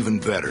even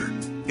better.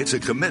 It's a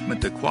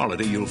commitment to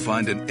quality you'll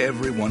find in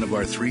every one of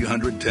our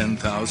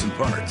 310,000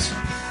 parts.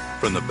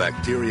 From the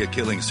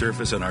bacteria-killing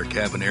surface on our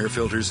cabin air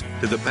filters,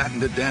 to the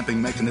patented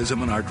damping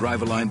mechanism on our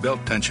drive-align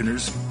belt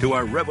tensioners, to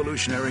our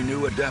revolutionary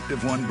new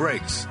Adaptive One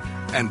brakes.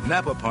 And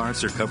Napa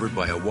parts are covered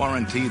by a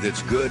warranty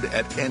that's good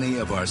at any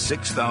of our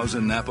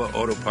 6,000 Napa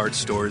Auto Parts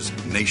stores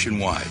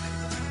nationwide.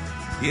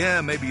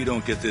 Yeah, maybe you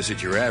don't get this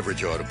at your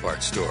average auto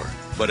parts store,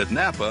 but at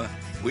Napa,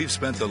 we've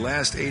spent the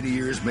last 80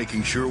 years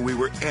making sure we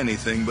were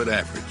anything but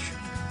average.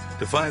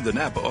 To find the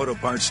Napa Auto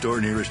Parts store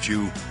nearest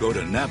you, go to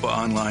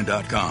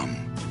NapaOnline.com.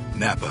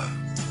 Napa,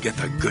 get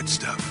the good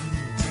stuff.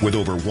 With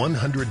over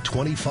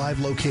 125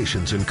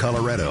 locations in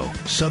Colorado,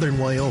 southern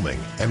Wyoming,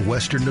 and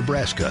western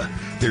Nebraska,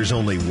 there's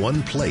only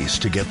one place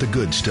to get the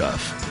good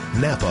stuff.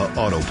 Napa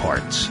Auto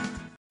Parts.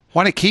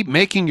 Want to keep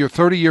making your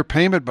 30-year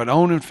payment but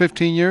own in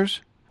 15 years?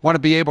 Want to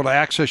be able to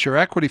access your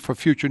equity for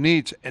future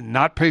needs and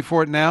not pay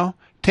for it now?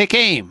 Take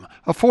AIM,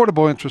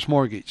 Affordable Interest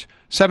Mortgage,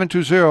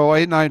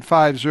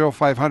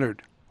 720-895-0500.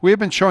 We have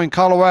been showing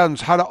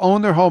Coloradans how to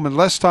own their home in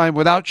less time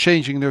without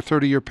changing their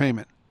 30-year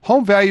payment.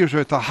 Home values are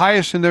at the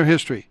highest in their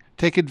history.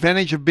 Take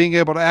advantage of being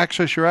able to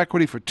access your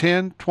equity for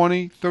 10,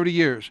 20, 30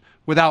 years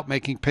without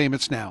making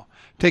payments now.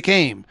 Take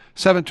AIM,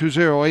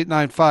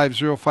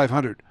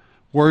 720-895-0500.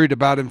 Worried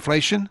about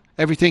inflation?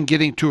 Everything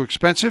getting too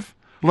expensive?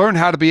 Learn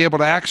how to be able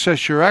to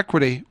access your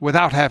equity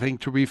without having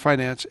to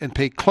refinance and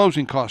pay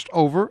closing costs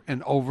over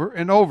and over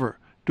and over.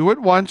 Do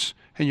it once,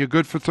 and you're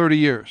good for 30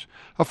 years.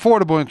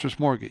 Affordable Interest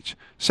Mortgage,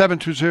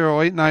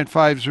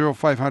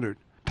 720-895-0500.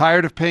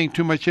 Tired of paying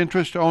too much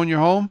interest to own your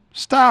home?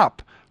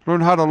 Stop.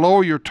 Learn how to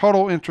lower your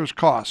total interest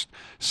cost.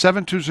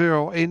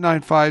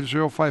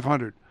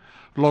 720-895-0500.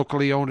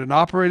 Locally owned and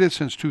operated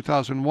since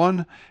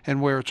 2001,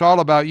 and where it's all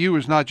about you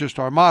is not just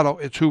our motto,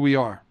 it's who we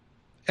are.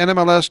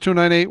 NMLS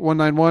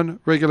 298191,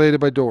 regulated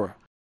by DORA.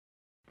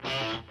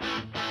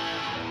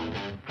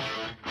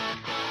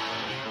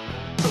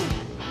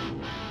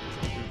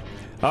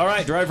 All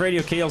right, Drive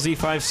Radio, KLZ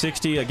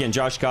 560. Again,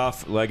 Josh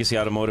Goff, Legacy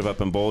Automotive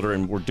up in Boulder,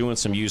 and we're doing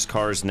some used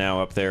cars now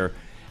up there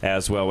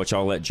as well, which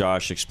I'll let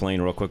Josh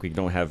explain real quick. We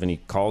don't have any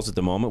calls at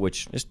the moment,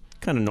 which is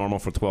kind of normal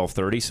for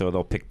 12:30, so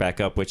they'll pick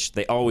back up, which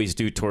they always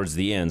do towards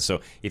the end.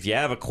 So if you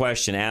have a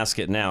question, ask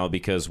it now,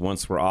 because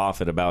once we're off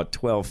at about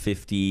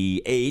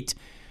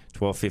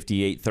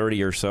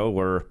 12:30 or so,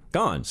 we're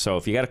gone. So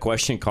if you got a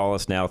question, call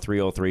us now,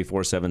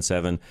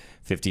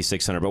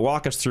 303-477-5600. But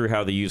walk us through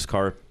how the used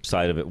car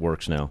side of it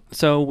works now.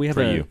 So we have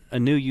a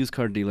new used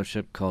car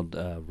dealership called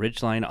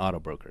Ridgeline Auto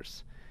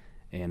Brokers.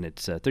 And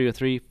it's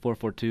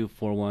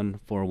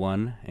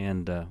 303-442-4141,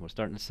 and we're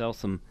starting to sell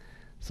some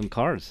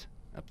cars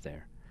up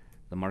there.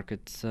 The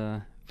market's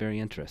very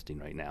interesting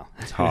right now.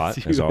 It's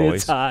hot, as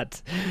always. It's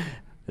hot.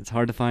 It's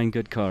hard to find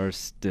good cars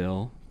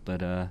still,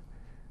 but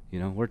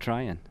we're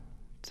trying.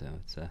 So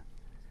it's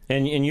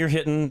And you're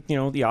hitting,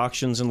 the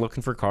auctions and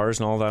looking for cars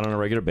and all that on a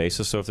regular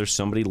basis. So if there's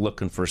somebody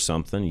looking for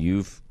something,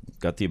 you've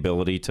got the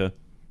ability to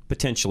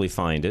potentially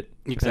find it.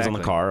 Depends on the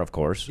car, of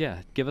course.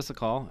 Yeah, give us a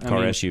call. Car,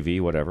 SUV,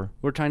 whatever.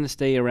 We're trying to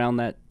stay around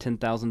that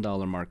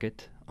 $10,000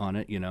 market on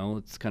it.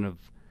 It's kind of,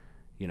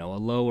 a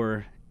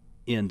lower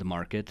end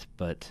market,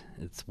 but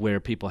it's where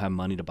people have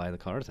money to buy the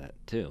cars at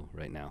too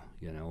right now.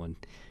 And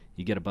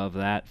you get above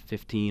that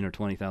 $15,000 or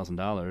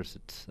 $20,000,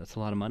 that's a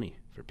lot of money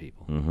for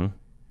people. Mm-hmm.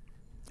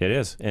 It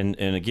is, and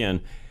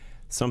again,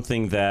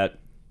 something that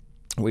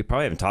we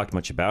probably haven't talked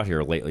much about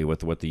here lately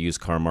with what the used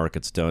car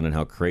market's done and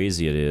how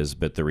crazy it is.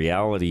 But the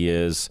reality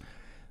is,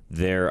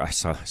 I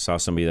saw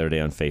somebody the other day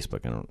on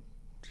Facebook.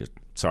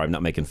 Sorry, I'm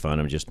not making fun.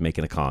 I'm just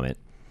making a comment.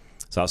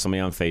 Saw somebody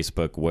on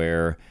Facebook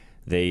where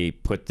they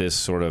put this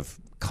sort of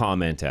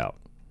comment out.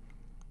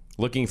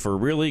 Looking for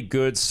really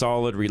good,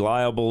 solid,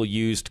 reliable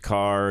used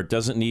car,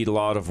 doesn't need a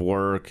lot of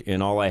work,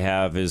 and all I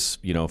have is,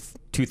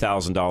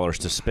 $2,000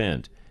 to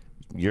spend.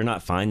 You're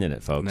not finding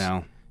it, folks.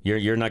 No.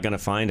 You're not going to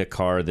find a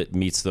car that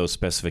meets those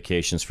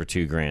specifications for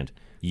 $2,000.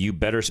 You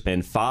better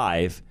spend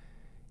 $5,000,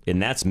 and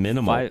that's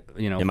minimal.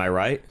 Am I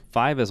right?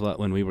 $5,000 is what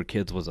when we were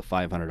kids was a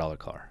 $500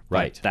 car.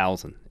 Right.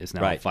 $1,000 is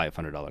now a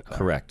 $500 car.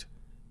 Correct.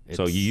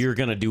 So you're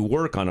going to do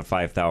work on a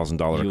 $5,000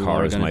 car. You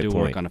are going to do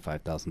work on a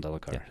 $5,000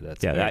 car.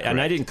 Yeah.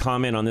 And I didn't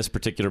comment on this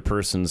particular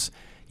person's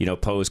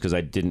post because I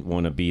didn't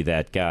want to be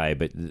that guy.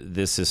 But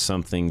this is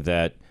something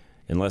that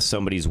unless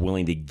somebody's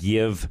willing to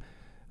give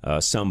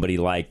somebody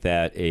like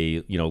that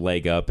a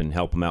leg up and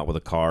help them out with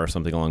a car or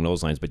something along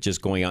those lines, but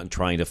just going out and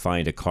trying to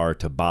find a car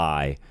to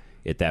buy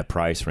at that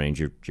price range,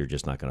 you're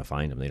just not going to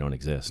find them. They don't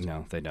exist.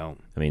 No, they don't.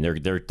 I mean,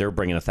 they're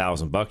bringing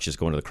 $1,000 just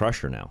going to the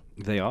crusher now.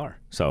 They are.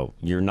 So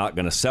you're not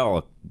going to sell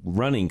a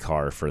running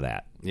car for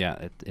that.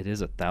 Yeah, it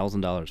is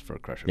 $1,000 for a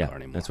crusher car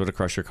anymore. That's what a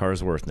crusher car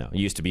is worth now. It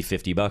used to be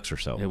 $50 or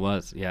so. It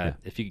was, yeah.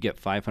 If you could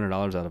get $500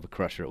 out of a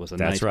crusher, it was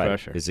That's nice right.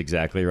 crusher. That's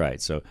exactly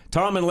right. So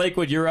Tom in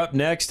Lakewood, you're up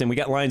next, and we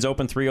got lines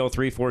open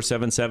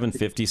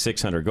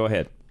 303-477-5600. Go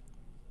ahead.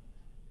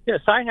 Yes,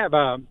 I have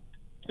a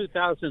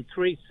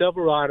 2003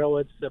 Silverado.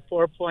 It's a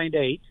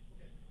 4.8,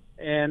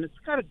 and it's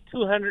got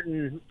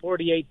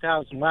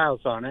 248,000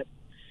 miles on it,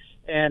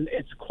 and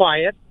it's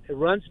quiet. It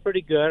runs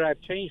pretty good. I've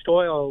changed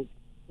oil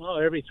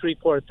every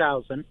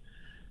 3,000-4,000,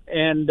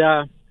 and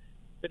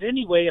but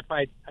anyway, if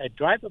I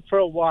drive it for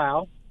a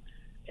while,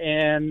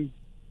 and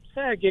say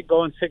I get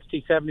going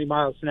 60, 70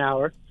 miles an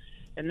hour,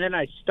 and then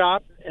I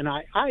stop and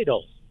I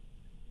idle,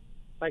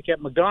 like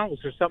at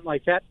McDonald's or something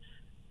like that.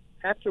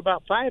 After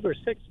about 5 or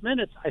 6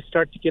 minutes, I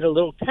start to get a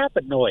little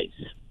tapping noise.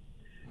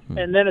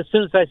 And then as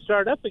soon as I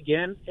start up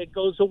again, it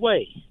goes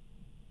away.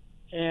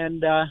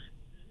 And I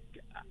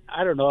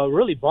don't know, it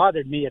really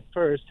bothered me at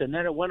first, and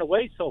then it went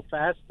away so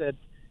fast that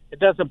it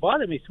doesn't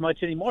bother me so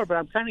much anymore, but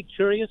I'm kind of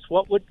curious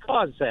what would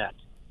cause that.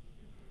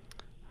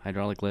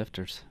 Hydraulic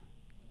lifters.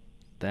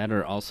 That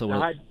are also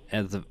where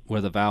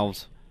the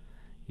valves,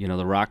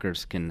 the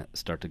rockers can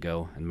start to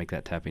go and make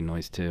that tapping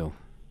noise too.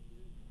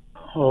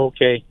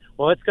 Okay.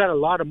 Well, it's got a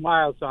lot of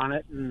miles on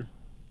it.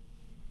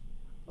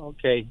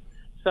 Okay.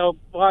 So,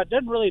 it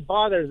doesn't really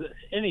bother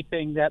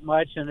anything that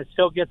much, and it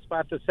still gets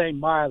about the same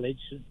mileage,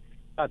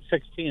 about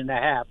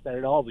 16.5 that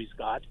it always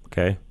got.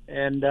 Okay.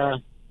 And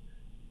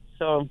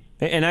so.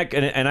 And I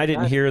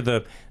didn't hear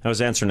I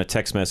was answering a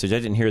text message. I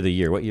didn't hear the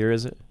year. What year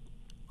is it?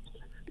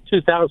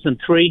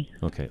 2003.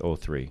 Okay,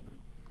 03.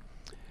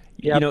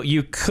 Yep.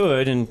 You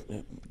could,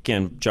 and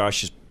again,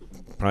 Josh is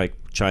probably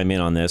chime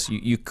in on this.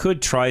 You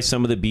could try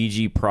some of the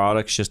BG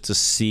products just to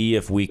see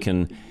if we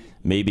can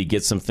maybe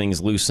get some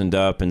things loosened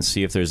up and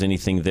see if there's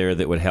anything there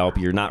that would help.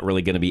 You're not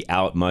really going to be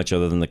out much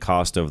other than the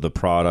cost of the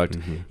product.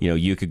 Mm-hmm.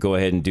 You could go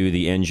ahead and do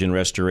the engine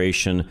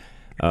restoration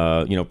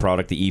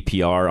product, the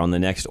EPR, on the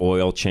next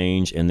oil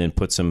change, and then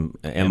put some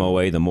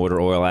MOA, the motor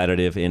oil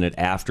additive, in it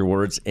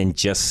afterwards and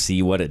just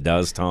see what it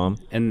does, Tom.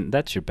 And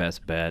that's your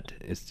best bet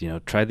is,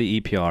 try the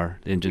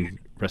EPR, the engine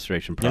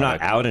restoration product. You're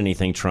not out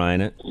anything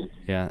trying it.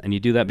 Yeah, and you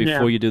do that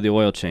before you do the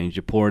oil change.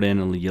 You pour it in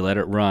and you let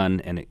it run,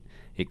 and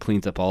it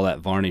cleans up all that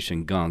varnish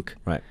and gunk.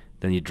 Right.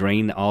 Then you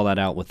drain all that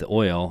out with the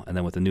oil, and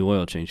then with the new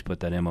oil change,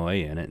 put that MOA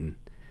in it, and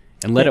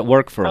let it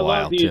work for a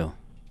while, too.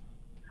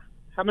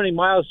 How many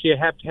miles do you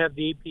have to have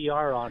the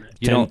EPR on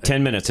it?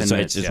 10 minutes.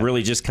 It's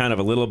really just kind of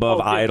a little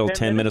above idle,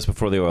 10 minutes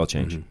before the oil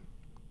change. Mm-hmm.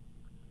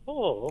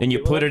 Oh, and you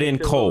put it in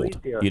cold.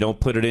 You don't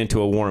put it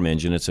into a warm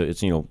engine. It's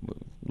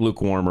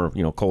lukewarm or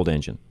cold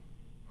engine.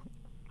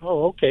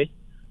 Oh, okay.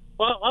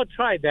 Well, I'll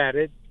try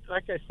that.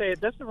 Like I say,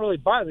 it doesn't really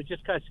bother me. It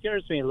just kind of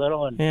scares me a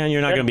little. And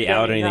you're not going to be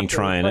out anything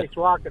trying it.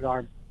 Rocket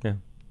arm. Yeah.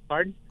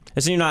 Pardon?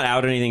 I said you're not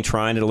out anything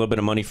trying it. A little bit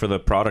of money for the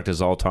product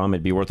is all, Tom.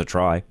 It'd be worth a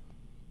try.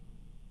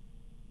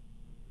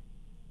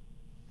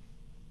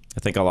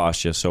 think I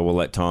lost you, so we'll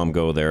let Tom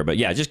go there. But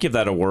yeah, just give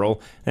that a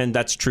whirl, and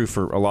that's true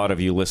for a lot of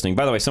you listening.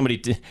 By the way,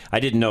 I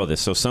didn't know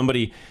this, so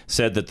somebody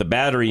said that the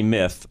battery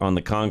myth on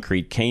the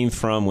concrete came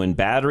from when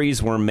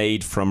batteries were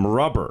made from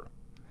rubber.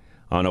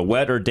 On a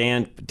wet or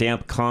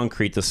damp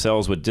concrete, the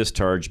cells would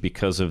discharge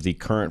because of the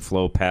current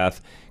flow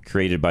path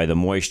created by the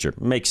moisture.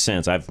 Makes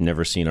sense. I've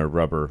never seen a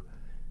rubber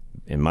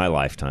in my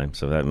lifetime,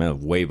 so that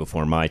way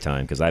before my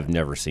time, because I've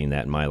never seen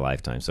that in my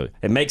lifetime. So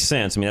it makes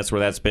sense. I mean, that's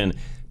where that's been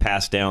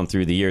passed down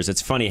through the years.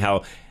 It's funny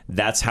how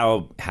that's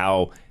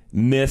how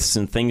myths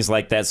and things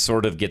like that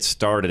sort of get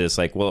started. It's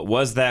like, well, it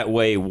was that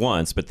way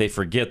once, but they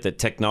forget that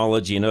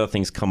technology and other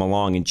things come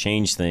along and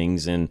change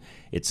things, and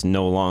it's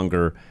no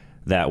longer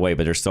that way.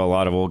 But there's still a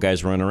lot of old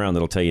guys running around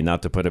that'll tell you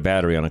not to put a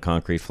battery on a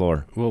concrete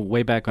floor. Well,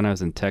 way back when I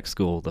was in tech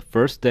school, the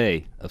first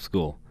day of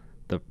school,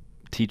 the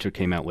teacher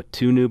came out with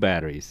 2 new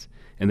batteries,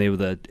 and they were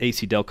the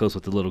AC Delcos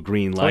with the little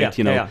green light,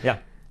 Yeah.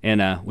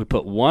 And we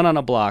put one on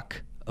a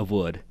block of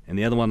wood and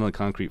the other one on the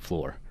concrete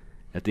floor.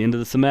 At the end of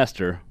the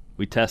semester,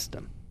 we test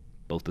them.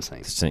 Both the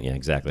same. Yeah,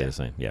 exactly the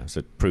same. Yeah,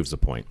 so it proves the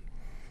point.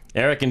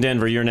 Eric in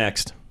Denver, you're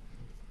next.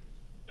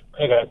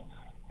 Hey, guys.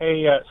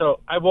 Hey, so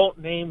I won't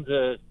name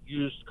the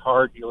used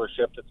car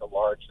dealership that's a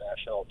large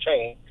national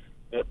chain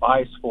that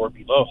buys for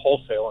below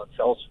wholesale and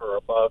sells for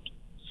above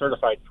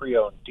certified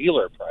pre-owned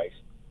dealer price.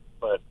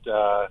 But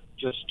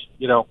just,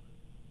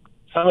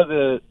 some of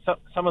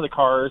the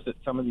cars that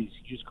some of these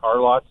used car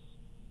lots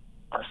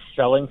are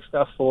selling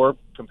stuff for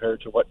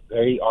compared to what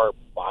they are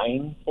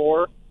buying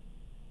for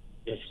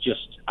is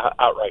just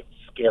outright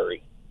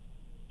scary.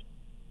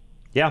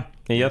 Yeah.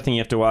 And the other thing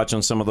you have to watch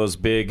on some of those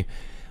big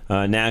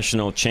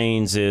national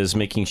chains is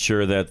making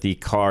sure that the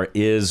car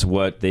is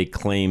what they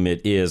claim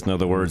it is. In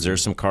other words,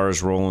 there's some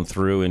cars rolling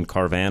through, and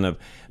Carvana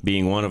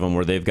being one of them,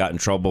 where they've got in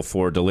trouble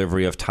for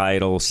delivery of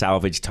titles,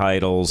 salvage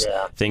titles,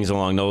 things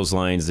along those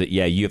lines that,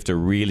 you have to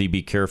really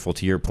be careful,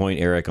 to your point,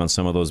 Eric, on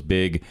some of those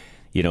big,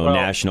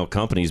 national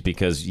companies,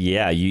 because,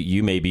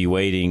 you may be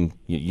waiting.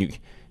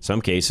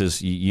 Some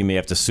cases, you may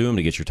have to sue them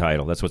to get your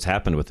title. That's what's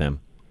happened with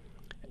them.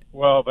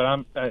 Well, but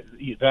I'm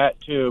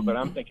that too, but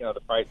I'm thinking of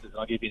the prices, and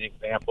I'll give you an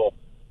example.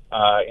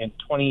 In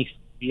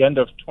the end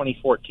of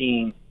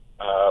 2014,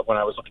 when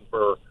I was looking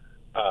for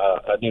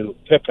a new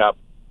pickup,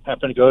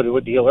 happened to go to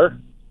a dealer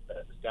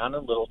down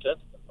in Littleton.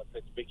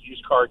 It's a big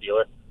used car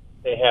dealer.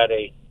 They had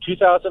a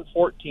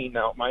 2014.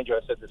 Now, mind you, I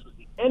said this was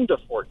the end of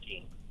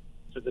 14,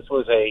 so this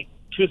was a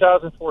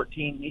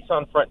 2014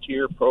 Nissan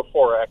Frontier Pro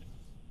 4X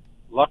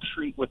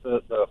luxury with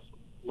the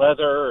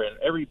leather and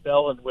every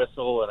bell and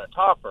whistle and a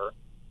topper,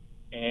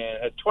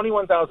 and had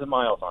 21,000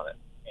 miles on it.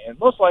 And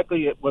most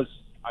likely it was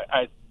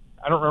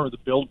I don't remember the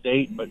build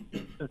date, but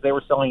since they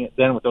were selling it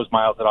then with those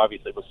miles, it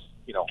obviously was,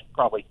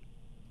 probably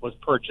was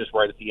purchased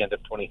right at the end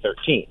of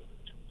 2013.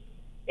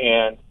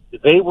 And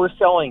they were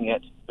selling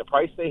it, the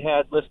price they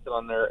had listed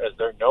on there as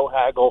their no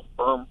haggle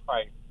firm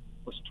price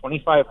was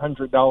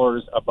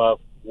 $2,500 above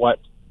what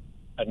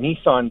a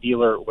Nissan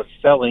dealer was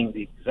selling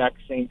the exact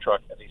same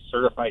truck as a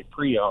certified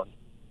pre-owned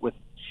with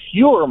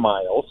fewer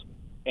miles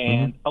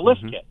and a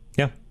lift kit.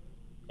 Yeah.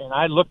 And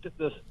I looked at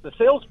the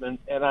salesman,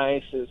 and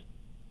I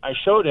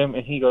showed him,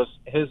 and he goes,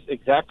 his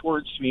exact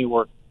words to me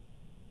were,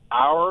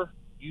 our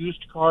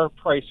used car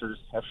pricers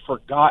have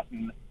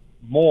forgotten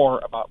more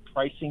about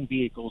pricing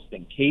vehicles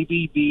than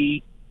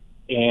KBB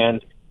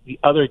and the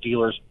other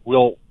dealers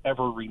will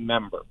ever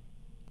remember.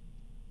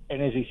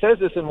 And as he says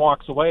this and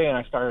walks away, and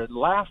I started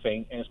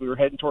laughing, and as we were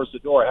heading towards the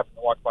door, I happened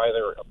to walk by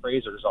their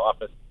appraiser's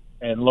office,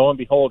 and lo and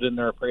behold, in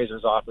their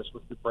appraiser's office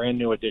was the brand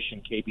new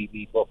edition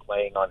KBB book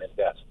laying on his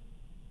desk.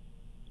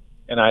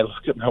 And I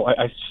looked at my wife,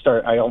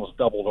 I almost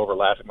doubled over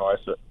laughing. My wife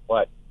said,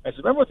 what? I said,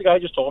 remember what the guy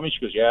just told me?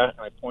 She goes, yeah. And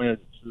I pointed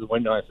to the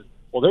window, and I said,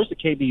 well, there's the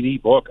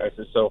KBB book. I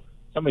said, so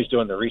somebody's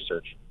doing the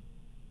research.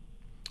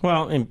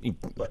 Well,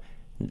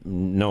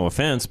 no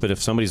offense, but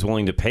if somebody's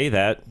willing to pay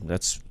that,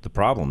 that's the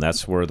problem.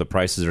 That's where the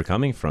prices are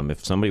coming from.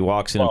 If somebody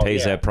walks in and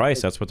pays that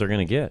price, that's what they're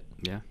going to get.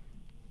 Yeah.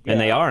 And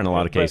they are in a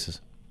lot of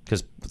cases.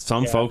 Because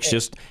some folks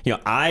just,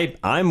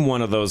 I'm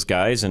one of those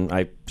guys, and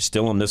I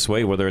still am this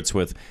way, whether it's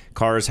with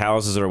cars,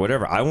 houses, or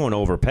whatever. I won't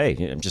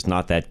overpay. I'm just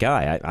not that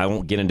guy. I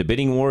won't get into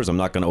bidding wars. I'm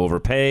not going to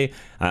overpay.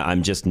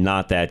 I'm just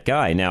not that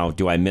guy. Now,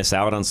 do I miss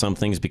out on some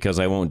things because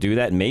I won't do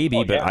that?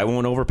 Maybe, but I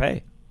won't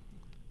overpay.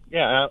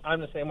 Yeah, I'm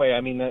the same way.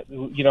 I mean,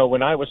 when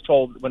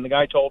the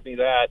guy told me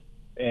that,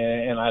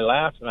 and I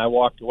laughed and I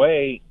walked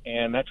away,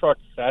 and that truck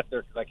sat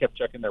there because I kept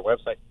checking their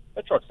website.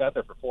 That truck sat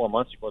there for 4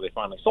 months before they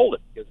finally sold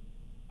it because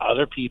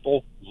other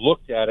people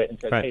looked at it and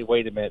said, hey,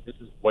 wait a minute, this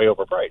is way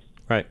overpriced.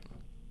 Right.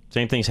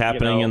 Same thing's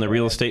happening in the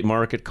real estate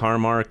market, car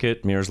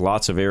market. I mean, there's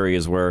lots of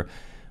areas where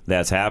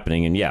that's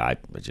happening. And,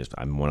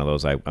 I'm one of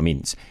those. I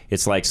mean,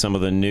 it's like some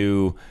of the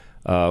new,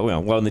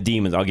 in the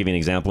Demons, I'll give you an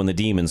example. When the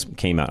Demons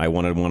came out, I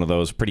wanted one of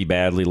those pretty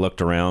badly,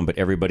 looked around, but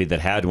everybody that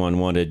had one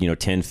wanted,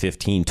 10,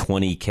 15,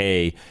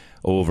 20K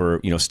over,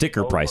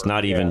 sticker price,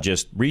 not even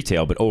just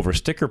retail, but over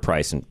sticker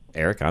price. And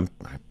Eric, I'm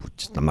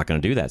not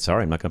going to do that.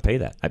 Sorry, I'm not going to pay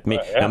that.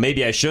 Now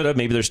maybe I should have.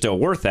 Maybe they're still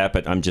worth that,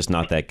 but I'm just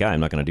not that guy. I'm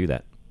not going to do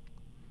that.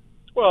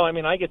 Well, I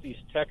mean, I get these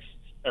texts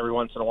every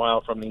once in a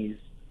while from these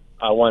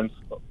ones,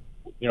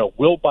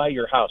 we'll buy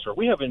your house, or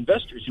we have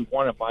investors who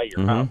want to buy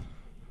your house.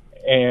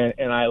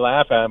 And I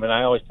laugh at them, and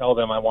I always tell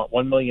them I want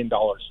 $1 million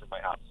for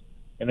my house.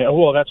 And they,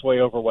 well, that's way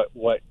over what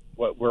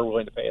we're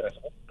willing to pay. And I said,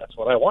 well, that's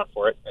what I want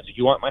for it. I said,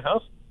 you want my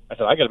house? I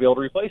said, I got to be able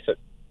to replace it.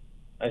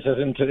 I said,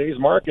 in today's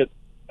market,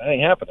 that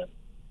ain't happening.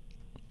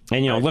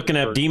 And, looking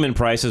at Demon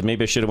prices,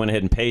 maybe I should have went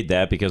ahead and paid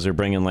that because they're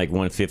bringing like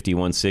 150,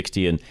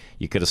 160, and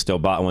you could have still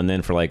bought one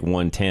then for like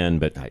 110.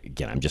 But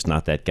again, I'm just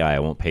not that guy. I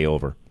won't pay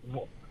over.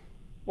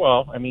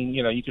 Well, I mean,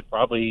 you could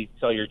probably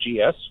sell your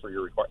GS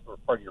for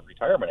part of your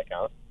retirement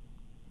account.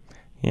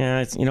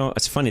 Yeah,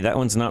 it's funny. That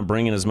one's not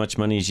bringing as much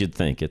money as you'd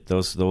think.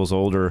 Those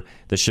older,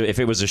 if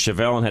it was a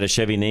Chevelle and had a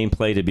Chevy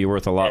nameplate, it'd be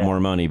worth a lot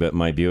more money. But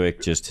my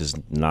Buick just has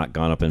not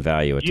gone up in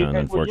value a ton,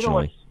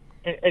 unfortunately.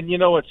 And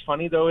what's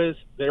funny though is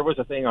there was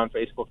a thing on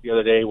Facebook the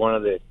other day. One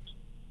of the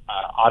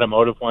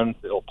automotive ones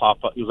that'll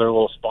pop up. These are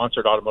little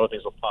sponsored automotive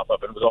things will pop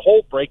up, and it was a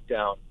whole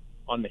breakdown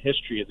on the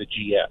history of the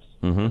GS.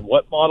 Mm-hmm.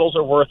 What models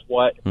are worth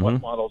what? Mm-hmm.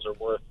 What models are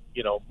worth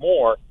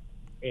more?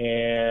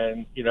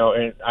 And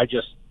and I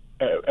just,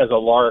 as a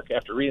lark,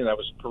 after reading, I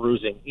was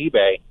perusing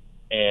eBay,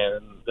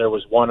 and there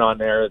was one on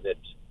there that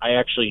I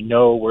actually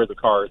know where the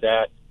car is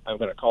at. I'm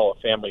going to call a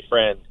family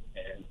friend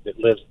that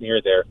lives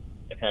near there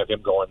and have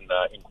him go and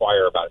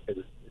inquire about it.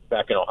 Because it's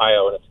back in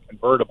Ohio, and it's a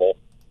convertible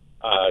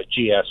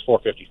GS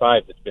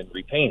 455 that's been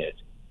repainted.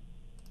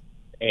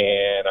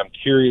 And I'm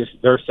curious,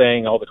 they're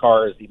saying, the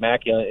car is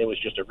immaculate. It was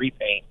just a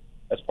repaint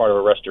as part of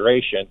a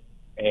restoration,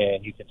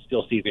 and you can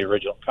still see the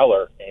original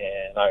color.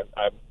 And I'm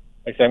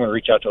going to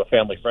reach out to a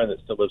family friend that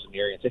still lives in the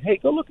area and say, hey,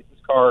 go look at this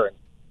car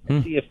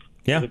and see if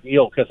it's a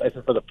deal. Because I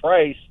said, for the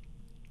price,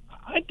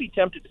 I'd be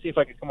tempted to see if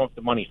I could come up with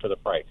the money for the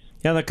price.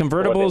 Yeah, the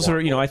convertibles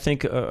are, I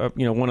think,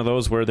 one of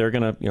those where they're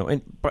going to,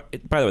 and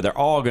by the way, they're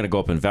all going to go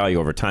up in value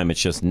over time.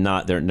 It's just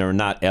not, they're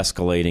not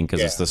escalating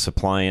because it's the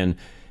supply and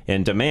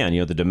demand.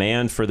 The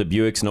demand for the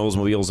Buicks,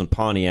 Oldsmobiles, and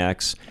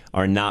Pontiacs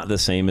are not the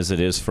same as it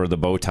is for the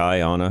bow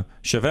tie on a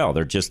Chevelle.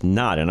 They're just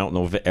not. I don't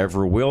know if it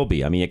ever will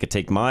be. I mean, I could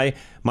take my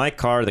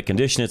car, the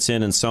condition it's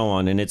in, and so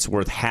on, and it's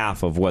worth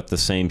half of what the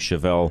same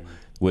Chevelle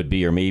would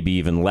be, or maybe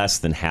even less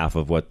than half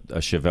of what a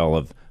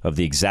Chevelle of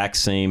the exact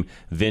same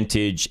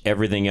vintage,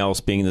 everything else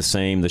being the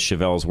same. The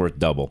Chevelle's worth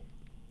double,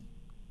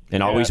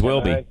 and always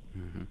will be.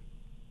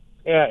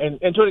 Yeah,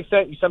 and to an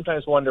extent, you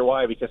sometimes wonder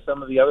why, because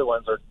some of the other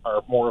ones are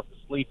more of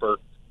a sleeper.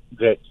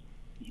 That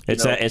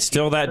it's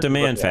still that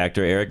demand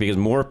factor, Eric, because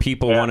more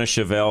people want a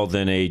Chevelle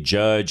than a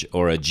Judge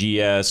or a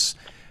GS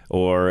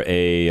or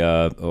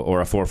a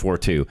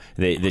 442.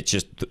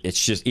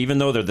 It's just even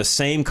though they're the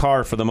same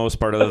car for the most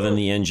part, other than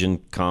the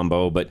engine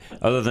combo, but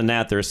other than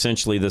that, they're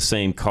essentially the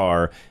same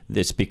car.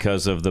 It's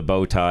because of the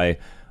bow tie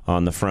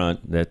on the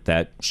front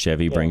that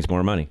Chevy brings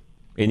more money.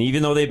 And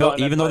even though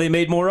they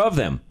made more of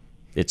them,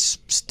 it's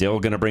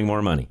still going to bring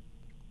more money.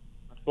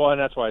 Well,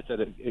 and that's why I said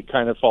it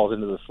kind of falls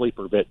into the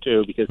sleeper bit,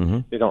 too, because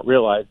they don't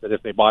realize that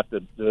if they bought the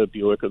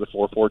Buick or the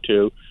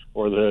 442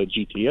 or the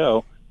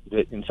GTO,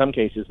 that in some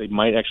cases they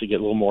might actually get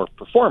a little more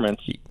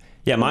performance.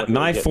 Yeah,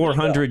 my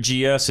 400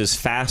 GS is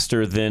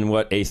faster than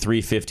what a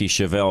 350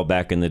 Chevelle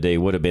back in the day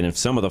would have been. If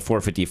some of the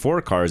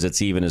 454 cars,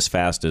 it's even as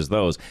fast as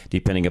those,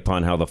 depending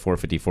upon how the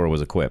 454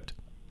 was equipped.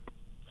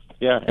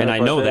 Yeah, and I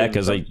know that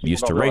because I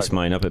used to race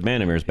mine up at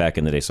Bannermere's back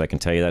in the day, so I can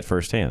tell you that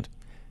firsthand.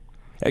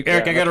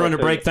 Eric, I got to run to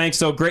break. Thanks,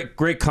 though.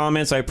 Great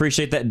comments. I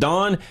appreciate that.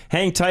 Don,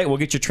 hang tight. We'll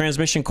get your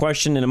transmission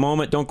question in a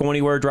moment. Don't go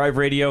anywhere. Drive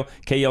Radio,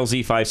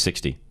 KLZ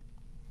 560.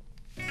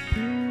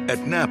 At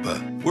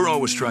Napa, we're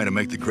always trying to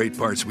make the great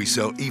parts we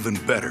sell even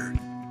better.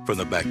 From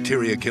the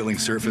bacteria-killing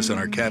surface on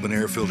our cabin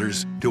air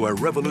filters to our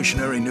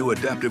revolutionary new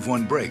Adaptive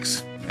One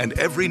brakes. And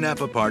every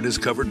Napa part is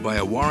covered by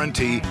a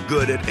warranty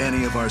good at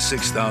any of our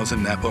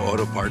 6,000 Napa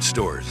Auto Parts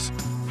stores.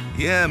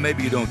 Yeah,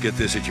 maybe you don't get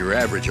this at your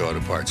average auto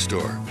parts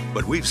store,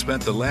 but we've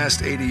spent the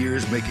last 80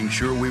 years making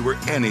sure we were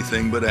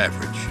anything but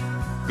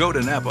average. Go to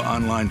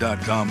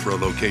NapaOnline.com for a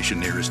location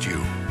nearest you.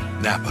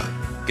 Napa,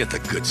 get the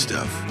good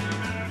stuff.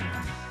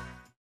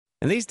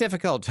 In these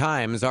difficult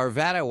times,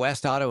 Arvada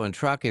West Auto and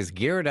Truck is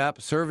geared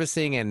up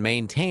servicing and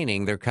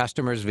maintaining their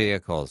customers'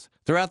 vehicles.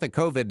 Throughout the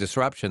COVID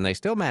disruption, they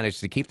still manage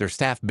to keep their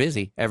staff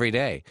busy every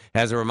day.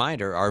 As a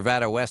reminder,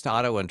 Arvada West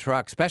Auto and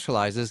Truck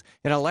specializes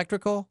in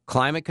electrical,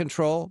 climate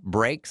control,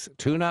 brakes,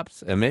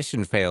 tune-ups,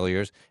 emission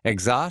failures,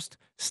 exhaust,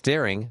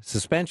 steering,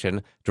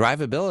 suspension,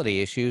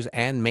 drivability issues,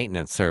 and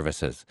maintenance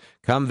services.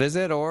 Come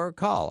visit or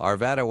call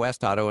Arvada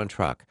West Auto and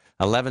Truck,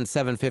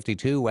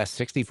 11752 West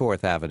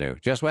 64th Avenue,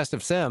 just west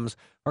of Sims,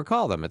 or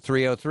call them at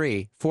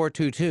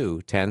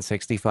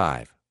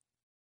 303-422-1065.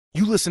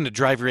 You listen to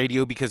Drive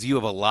Radio because you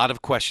have a lot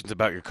of questions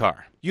about your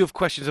car. You have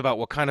questions about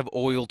what kind of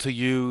oil to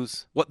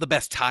use, what the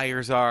best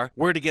tires are,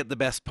 where to get the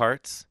best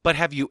parts. But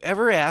have you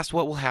ever asked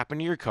what will happen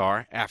to your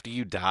car after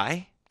you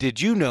die? Did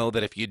you know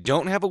that if you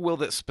don't have a will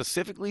that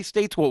specifically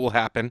states what will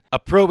happen, a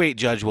probate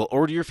judge will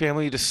order your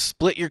family to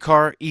split your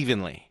car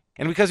evenly?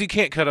 And because you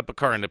can't cut up a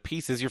car into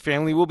pieces, your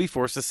family will be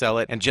forced to sell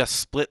it and just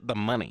split the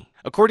money.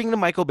 According to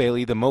Michael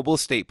Bailey, the mobile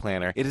estate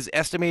planner, it is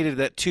estimated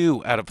that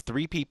 2 out of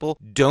 3 people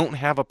don't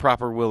have a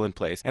proper will in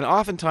place, and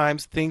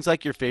oftentimes things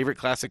like your favorite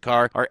classic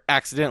car are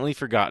accidentally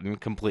forgotten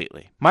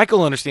completely.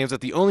 Michael understands that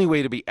the only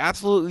way to be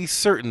absolutely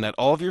certain that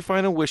all of your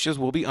final wishes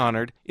will be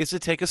honored is to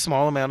take a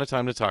small amount of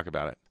time to talk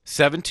about it.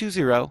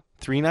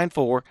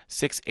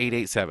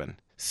 720-394-6887.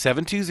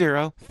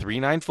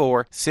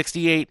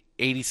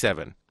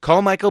 720-394-6887.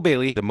 Call Michael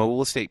Bailey, the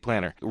mobile estate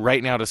planner,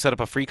 right now to set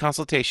up a free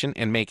consultation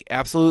and make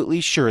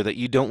absolutely sure that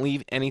you don't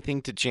leave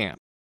anything to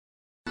chance.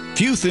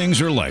 Few things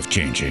are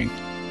life-changing.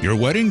 Your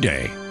wedding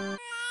day,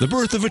 the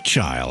birth of a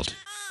child,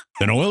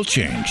 an oil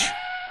change.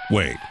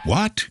 Wait,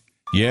 what?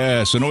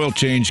 Yes, an oil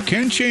change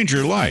can change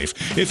your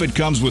life if it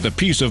comes with a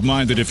peace of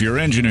mind that if your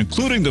engine,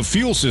 including the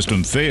fuel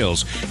system,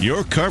 fails,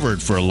 you're covered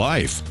for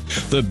life.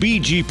 The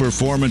BG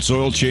Performance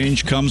Oil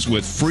Change comes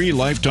with free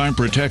lifetime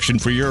protection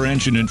for your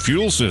engine and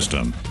fuel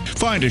system.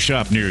 Find a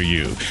shop near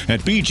you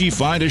at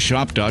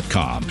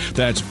bgfindashop.com.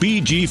 That's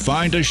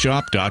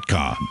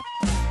bgfindashop.com.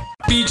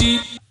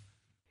 BG.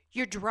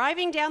 You're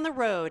driving down the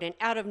road and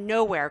out of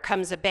nowhere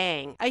comes a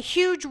bang. A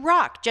huge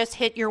rock just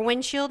hit your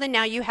windshield and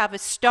now you have a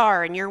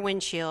star in your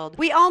windshield.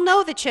 We all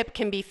know the chip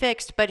can be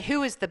fixed, but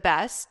who is the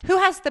best? Who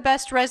has the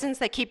best resins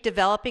that keep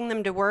developing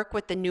them to work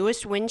with the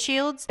newest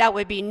windshields? That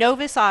would be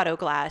Novus Auto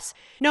Glass.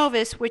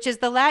 Novus, which is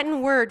the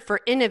Latin word for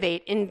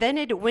innovate,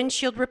 invented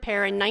windshield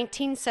repair in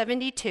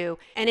 1972,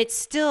 and it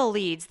still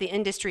leads the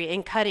industry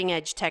in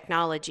cutting-edge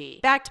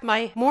technology. Backed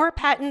by more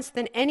patents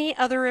than any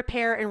other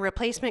repair and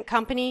replacement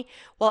company,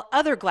 while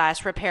other glass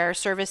repair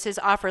services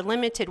offer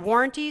limited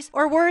warranties,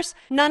 or worse,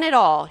 none at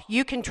all.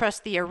 You can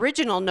trust the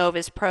original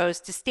Novus pros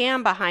to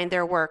stand behind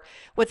their work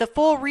with a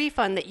full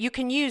refund that you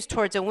can use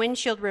towards a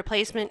windshield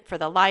replacement for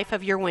the life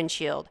of your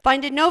windshield.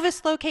 Find a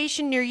Novus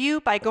location near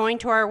you by going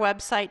to our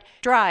website,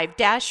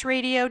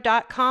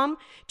 drive-radio.com.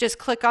 Just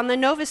click on the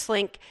Novus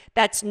link.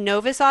 That's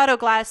Novus Auto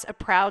Glass, a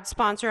proud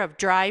sponsor of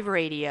Drive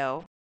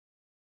Radio.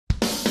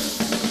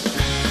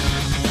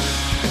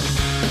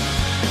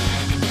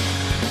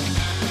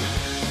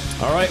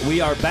 All right, we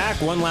are back.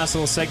 One last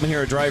little segment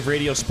here at Drive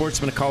Radio,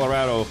 Sportsman of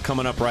Colorado,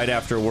 coming up right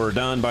after we're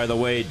done. By the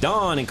way,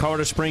 Don in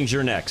Colorado Springs,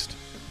 you're next.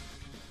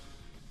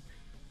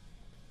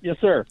 Yes,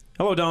 sir.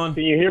 Hello, Don.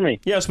 Can you hear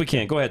me? Yes, we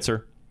can. Go ahead,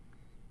 sir.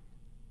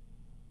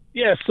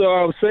 Yeah, so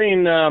I was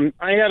saying I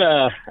had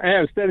a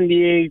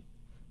 78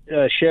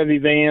 Chevy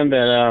van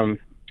that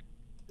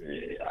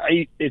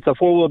it's a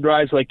four-wheel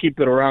drive, so I keep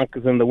it around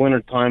because in the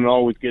wintertime it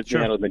always gets me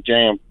out of the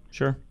jam.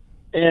 Sure.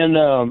 And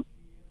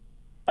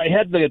I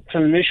had the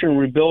transmission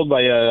rebuilt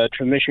by a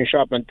transmission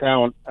shop in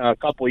town a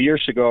couple of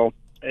years ago,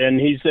 and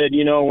he said,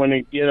 when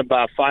it get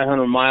about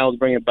 500 miles,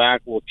 bring it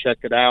back. We'll check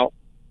it out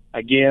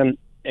again.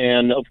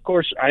 And, of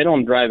course, I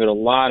don't drive it a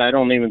lot. I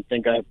don't even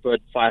think I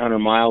put 500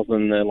 miles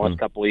in the last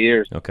couple of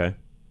years. Okay.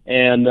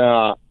 And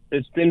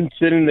it's been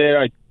sitting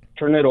there. I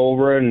turn it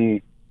over and,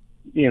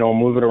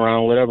 move it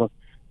around, whatever.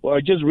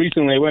 Well, just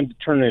recently I went to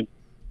turn it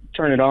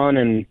on,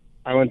 and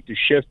I went to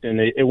shift,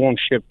 and it won't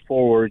shift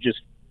forward,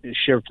 just it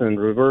shifts in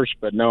reverse,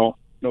 but no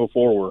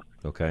forward.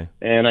 Okay.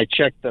 And I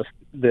checked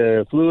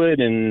the fluid,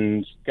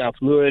 and it's got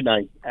fluid.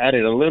 I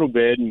added a little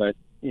bit, but,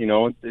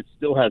 it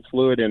still has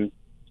fluid, and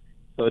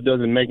so it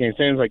doesn't make any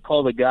sense. I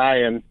called the guy,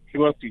 and he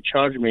wants to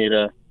charge me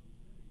to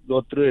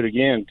go through it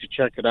again to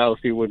check it out,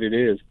 see what it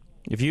is.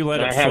 If you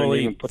let it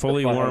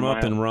fully warm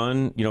up and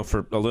run,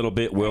 for a little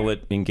bit, will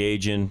it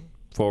engage in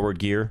forward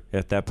gear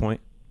at that point?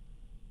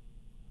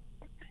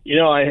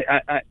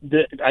 I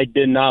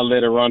did not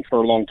let it run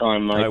for a long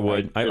time. I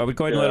would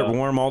go ahead and let it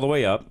warm all the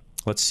way up.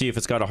 Let's see if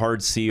it's got a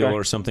hard seal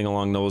or something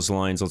along those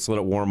lines. Let's let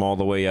it warm all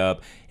the way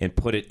up and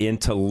put it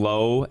into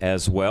low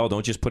as well.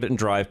 Don't just put it in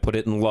drive, put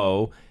it in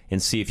low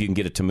and see if you can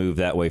get it to move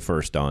that way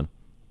first, Don.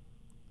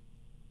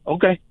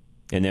 Okay.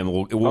 And then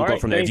we'll go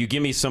from there. If you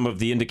give me some of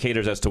the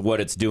indicators as to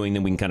what it's doing,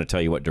 then we can kind of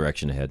tell you what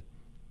direction to head.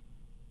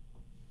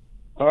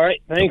 All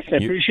right, thanks. I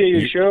appreciate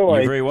your show.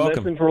 You're very welcome. I've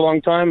listened for a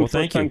long time. Well,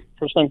 thank you.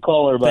 First time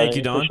caller. Thank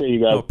you, Don. Appreciate you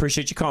guys.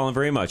 Appreciate you calling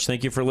very much.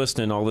 Thank you for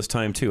listening all this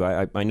time, too.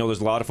 I know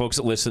there's a lot of folks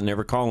that listen and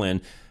never call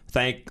in.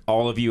 Thank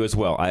all of you as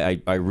well.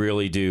 I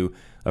really do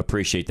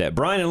appreciate that.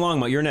 Brian in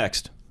Longmont, you're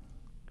next.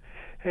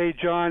 Hey,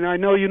 John, I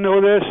know you know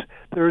this.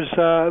 There's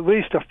at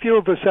least a few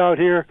of us out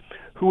here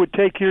who would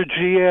take your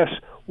GS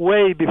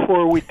way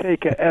before we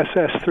take a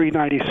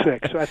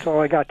SS396. That's all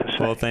I got to say.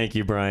 Well, thank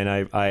you, Brian.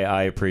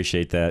 I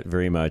appreciate that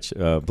very much.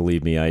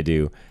 Believe me, I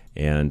do.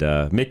 And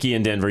Mickey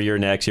in Denver, you're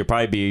next. You'll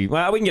probably be, we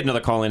can get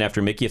another call in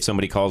after Mickey if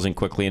somebody calls in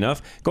quickly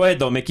enough. Go ahead,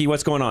 though, Mickey.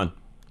 What's going on?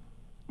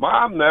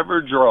 Mom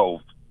never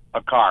drove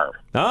a car.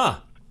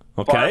 Ah,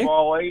 okay.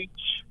 5H,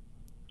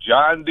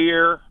 John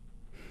Deere,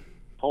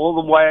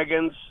 pull the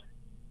wagons,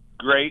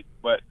 great,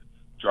 but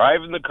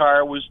driving the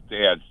car was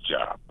Dad's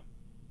job.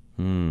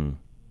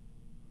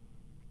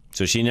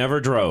 So she never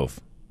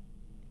drove?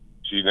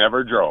 She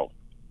never drove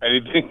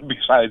anything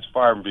besides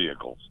farm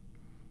vehicles.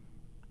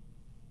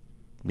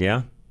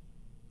 Yeah?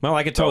 Well,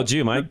 like I told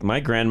you, my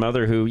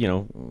grandmother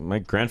my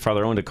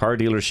grandfather owned a car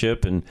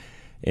dealership, and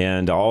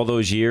And all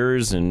those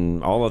years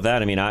and all of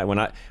that. I mean, one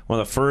of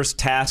the first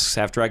tasks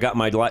after I got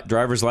my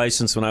driver's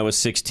license when I was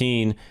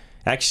 16,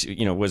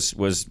 actually,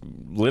 was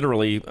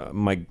literally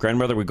my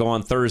grandmother would go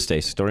on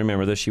Thursdays. Still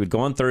remember this. She would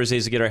go on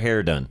Thursdays to get her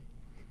hair done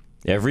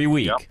every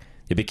week. Yep.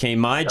 It became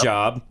my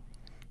job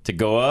to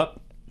go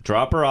up,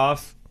 drop her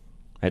off.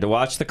 I had to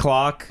watch the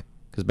clock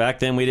because back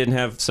then we didn't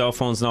have cell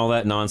phones and all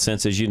that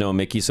nonsense, as you know,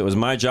 Mickey. So it was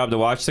my job to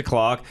watch the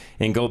clock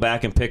and go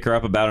back and pick her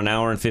up about an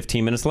hour and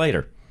 15 minutes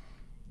later.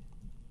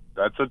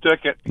 That's a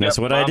ticket. That's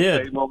what I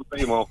did.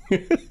 Same old.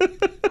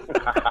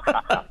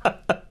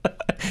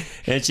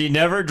 And she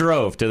never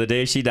drove to the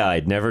day she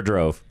died. Never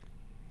drove.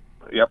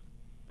 Yep.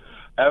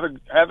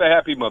 Have a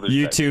happy Mother's Day.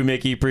 You too,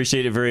 Mickey.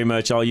 Appreciate it very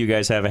much. All you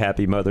guys have a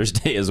happy Mother's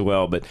Day as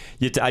well. But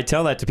I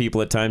tell that to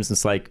people at times, and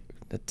it's like,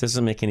 that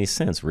doesn't make any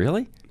sense.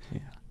 Really?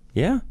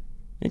 Yeah.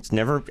 It's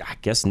never, I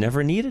guess,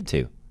 never needed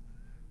to.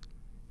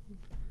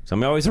 So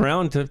I'm always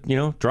around to,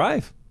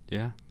 drive.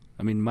 Yeah.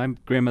 I mean, my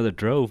grandmother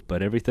drove,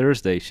 but every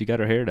Thursday she got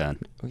her hair done.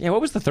 Yeah,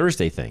 what was the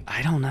Thursday thing?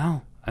 I don't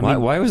know.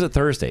 Why was it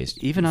Thursdays?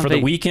 Even on for the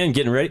weekend,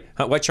 getting ready?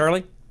 What,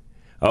 Charlie?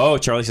 Oh,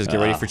 Charlie says get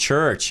ready for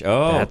church.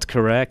 Oh, that's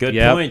correct. Good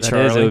point,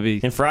 Charlie.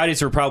 And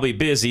Fridays were probably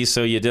busy,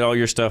 so you did all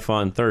your stuff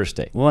on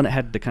Thursday. Well, and it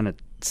had to kind of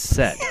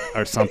set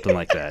or something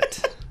like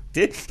that.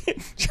 Did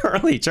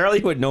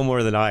Charlie would know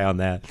more than I on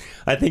that.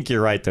 I think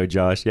you're right though,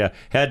 Josh. Yeah,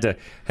 had to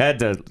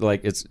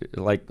like it's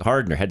like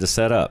Hardner had to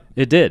set up.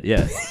 It did,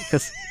 yeah,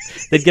 because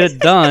they'd get it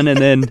done and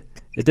then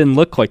it didn't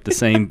look quite the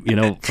same,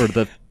 for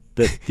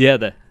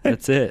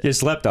that's it. You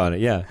slept on it,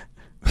 yeah.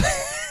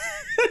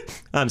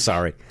 I'm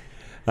sorry.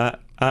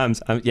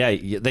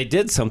 They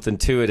did something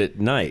to it at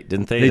night,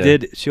 didn't they? They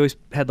did. She always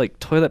had like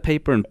toilet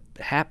paper and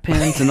hat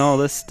pins and all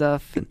this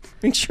stuff. And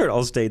make sure it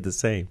all stayed the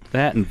same.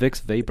 That and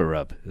Vicks Vapor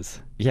Rub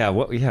is.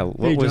 What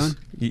hey, was?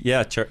 John.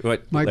 Yeah,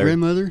 what? My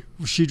grandmother,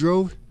 she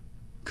drove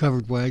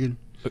covered wagon.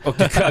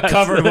 Okay,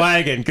 covered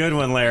wagon. Good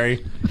one,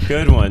 Larry.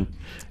 Good one.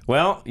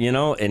 Well,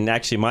 and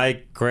actually,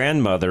 my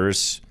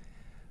grandmother's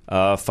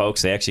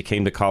folks, they actually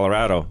came to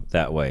Colorado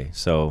that way.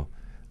 So.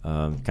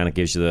 Kind of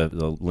gives you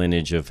the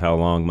lineage of how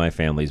long my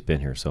family's been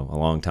here. So a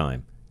long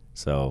time.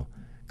 So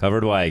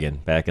covered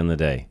wagon back in the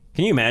day.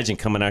 Can you imagine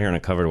coming out here in a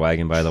covered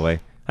wagon, by the way?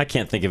 I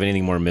can't think of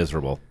anything more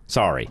miserable.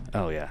 Sorry.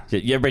 Oh, yeah.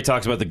 Everybody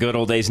talks about the good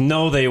old days.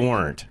 No, they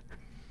weren't.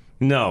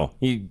 No.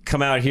 You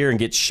come out here and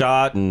get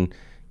shot and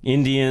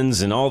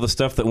Indians and all the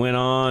stuff that went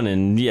on.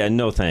 And,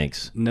 no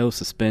thanks. No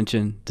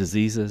suspension,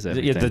 diseases,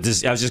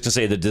 everything. I was just going to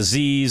say the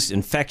disease,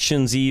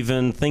 infections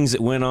even, things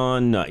that went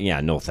on.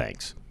 No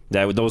thanks.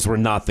 Those were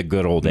not the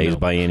good old days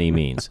by any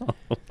means.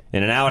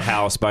 And an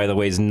outhouse, by the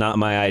way, is not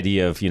my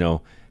idea of,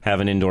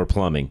 having indoor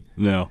plumbing.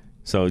 No.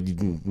 So,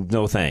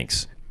 no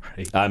thanks.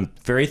 Right. I'm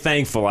very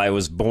thankful I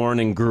was born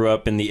and grew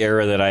up in the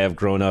era that I have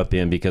grown up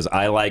in because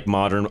I like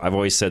modern, I've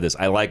always said this,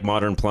 I like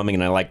modern plumbing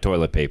and I like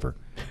toilet paper.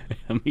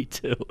 Me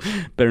too.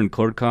 Better than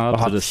cord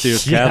cobs or the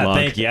Sears catalog.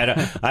 Thank you.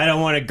 I don't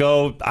want to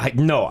go. I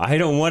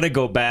don't want to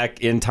go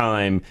back in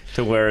time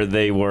to where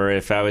they were.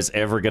 If I was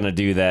ever going to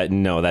do that,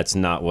 no, that's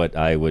not what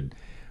I would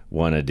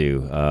want to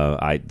do.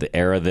 The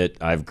era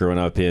that I've grown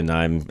up in,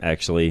 I'm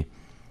actually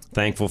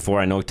thankful for.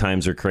 I know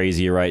times are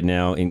crazy right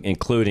now,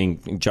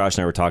 including Josh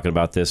and I were talking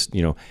about this,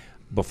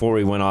 before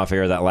we went off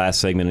air, that last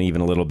segment, and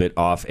even a little bit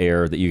off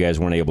air that you guys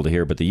weren't able to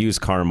hear. But the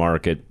used car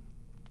market,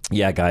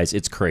 yeah, guys,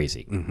 it's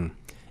crazy. Mm-hmm.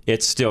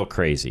 It's still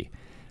crazy.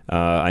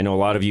 I know a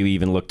lot of you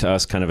even look to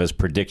us kind of as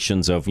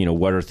predictions of,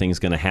 what are things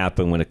going to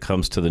happen when it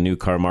comes to the new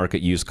car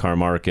market, used car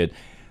market.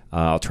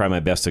 I'll try my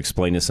best to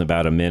explain this in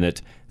about a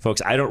minute.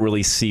 Folks, I don't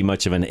really see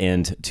much of an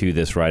end to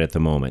this right at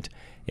the moment.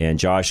 And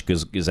Josh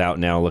is out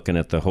now looking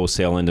at the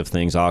wholesale end of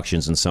things,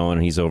 auctions and so on,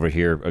 and he's over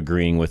here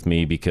agreeing with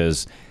me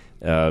because,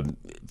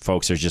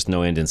 folks, there's just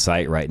no end in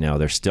sight right now.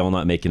 They're still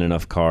not making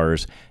enough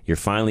cars. You're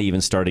finally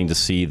even starting to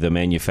see the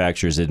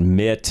manufacturers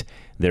admit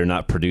they're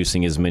not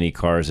producing as many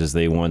cars as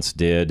they once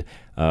did.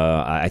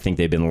 I think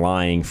they've been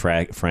lying,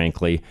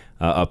 frankly,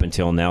 up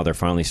until now. They're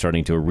finally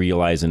starting to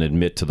realize and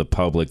admit to the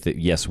public that,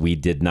 yes, we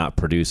did not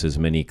produce as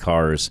many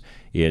cars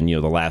in the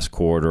last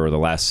quarter or the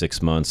last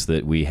 6 months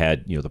that we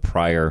had the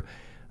prior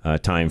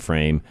time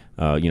frame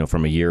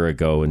from a year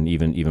ago and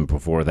even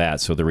before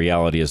that. So the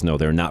reality is, no,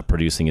 they're not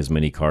producing as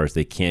many cars.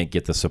 They can't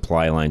get the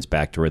supply lines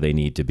back to where they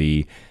need to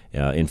be.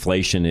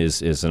 Inflation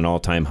is an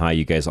all-time high.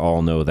 You guys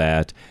all know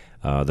that.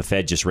 The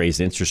Fed just raised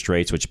interest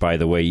rates, which, by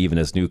the way, even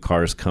as new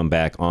cars come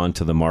back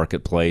onto the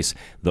marketplace,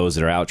 those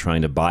that are out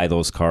trying to buy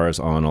those cars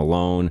on a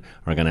loan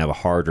are going to have a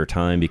harder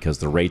time because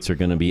the rates are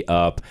going to be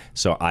up.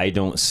 So I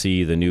don't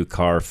see the new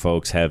car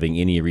folks having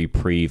any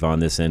reprieve on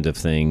this end of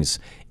things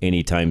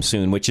anytime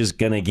soon, which is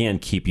going to, again,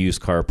 keep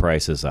used car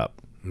prices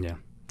up. Yeah.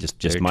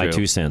 Just my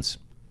 2 cents.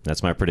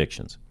 That's my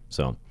predictions.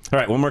 So, all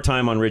right, one more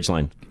time on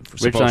Ridgeline.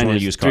 Ridgeline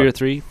is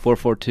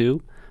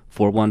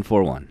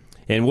 303-442-4141.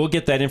 And we'll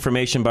get that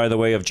information, by the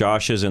way, of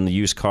Josh's and the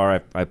used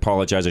car. I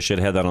apologize. I should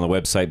have had that on the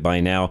website by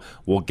now.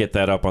 We'll get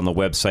that up on the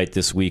website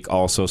this week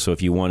also. So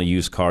if you want a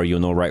used car, you'll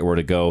know right where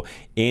to go.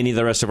 Any of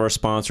the rest of our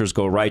sponsors,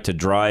 go right to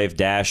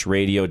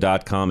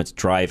drive-radio.com. It's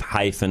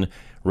drive-radio.com.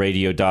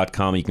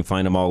 radio.com. You can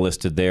find them all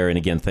listed there. And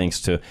again,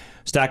 thanks to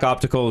Stack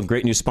Optical, a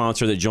great new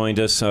sponsor that joined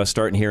us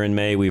starting here in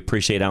May. We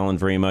appreciate Alan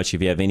very much.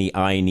 If you have any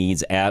eye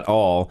needs at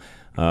all,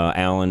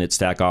 Alan at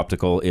Stack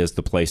Optical is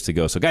the place to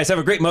go. So, guys, have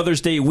a great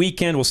Mother's Day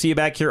weekend. We'll see you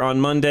back here on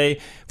Monday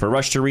for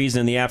Rush to Reason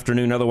in the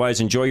afternoon. Otherwise,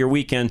 enjoy your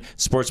weekend.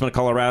 Sportsman of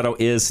Colorado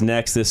is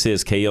next. This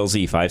is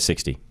KLZ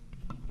 560.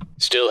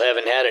 Still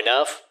haven't had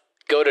enough?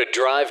 Go to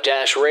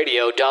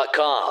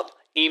drive-radio.com.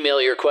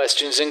 Email your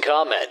questions and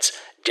comments.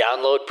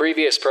 Download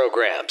previous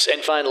programs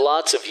and find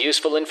lots of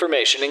useful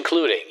information,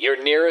 including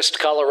your nearest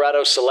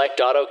Colorado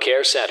Select Auto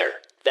Care Center.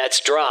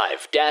 That's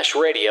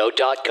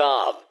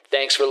drive-radio.com.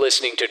 Thanks for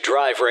listening to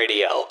Drive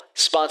Radio,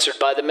 sponsored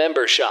by the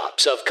member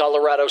shops of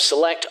Colorado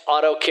Select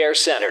Auto Care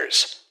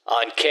Centers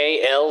on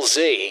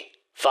KLZ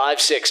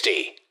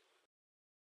 560.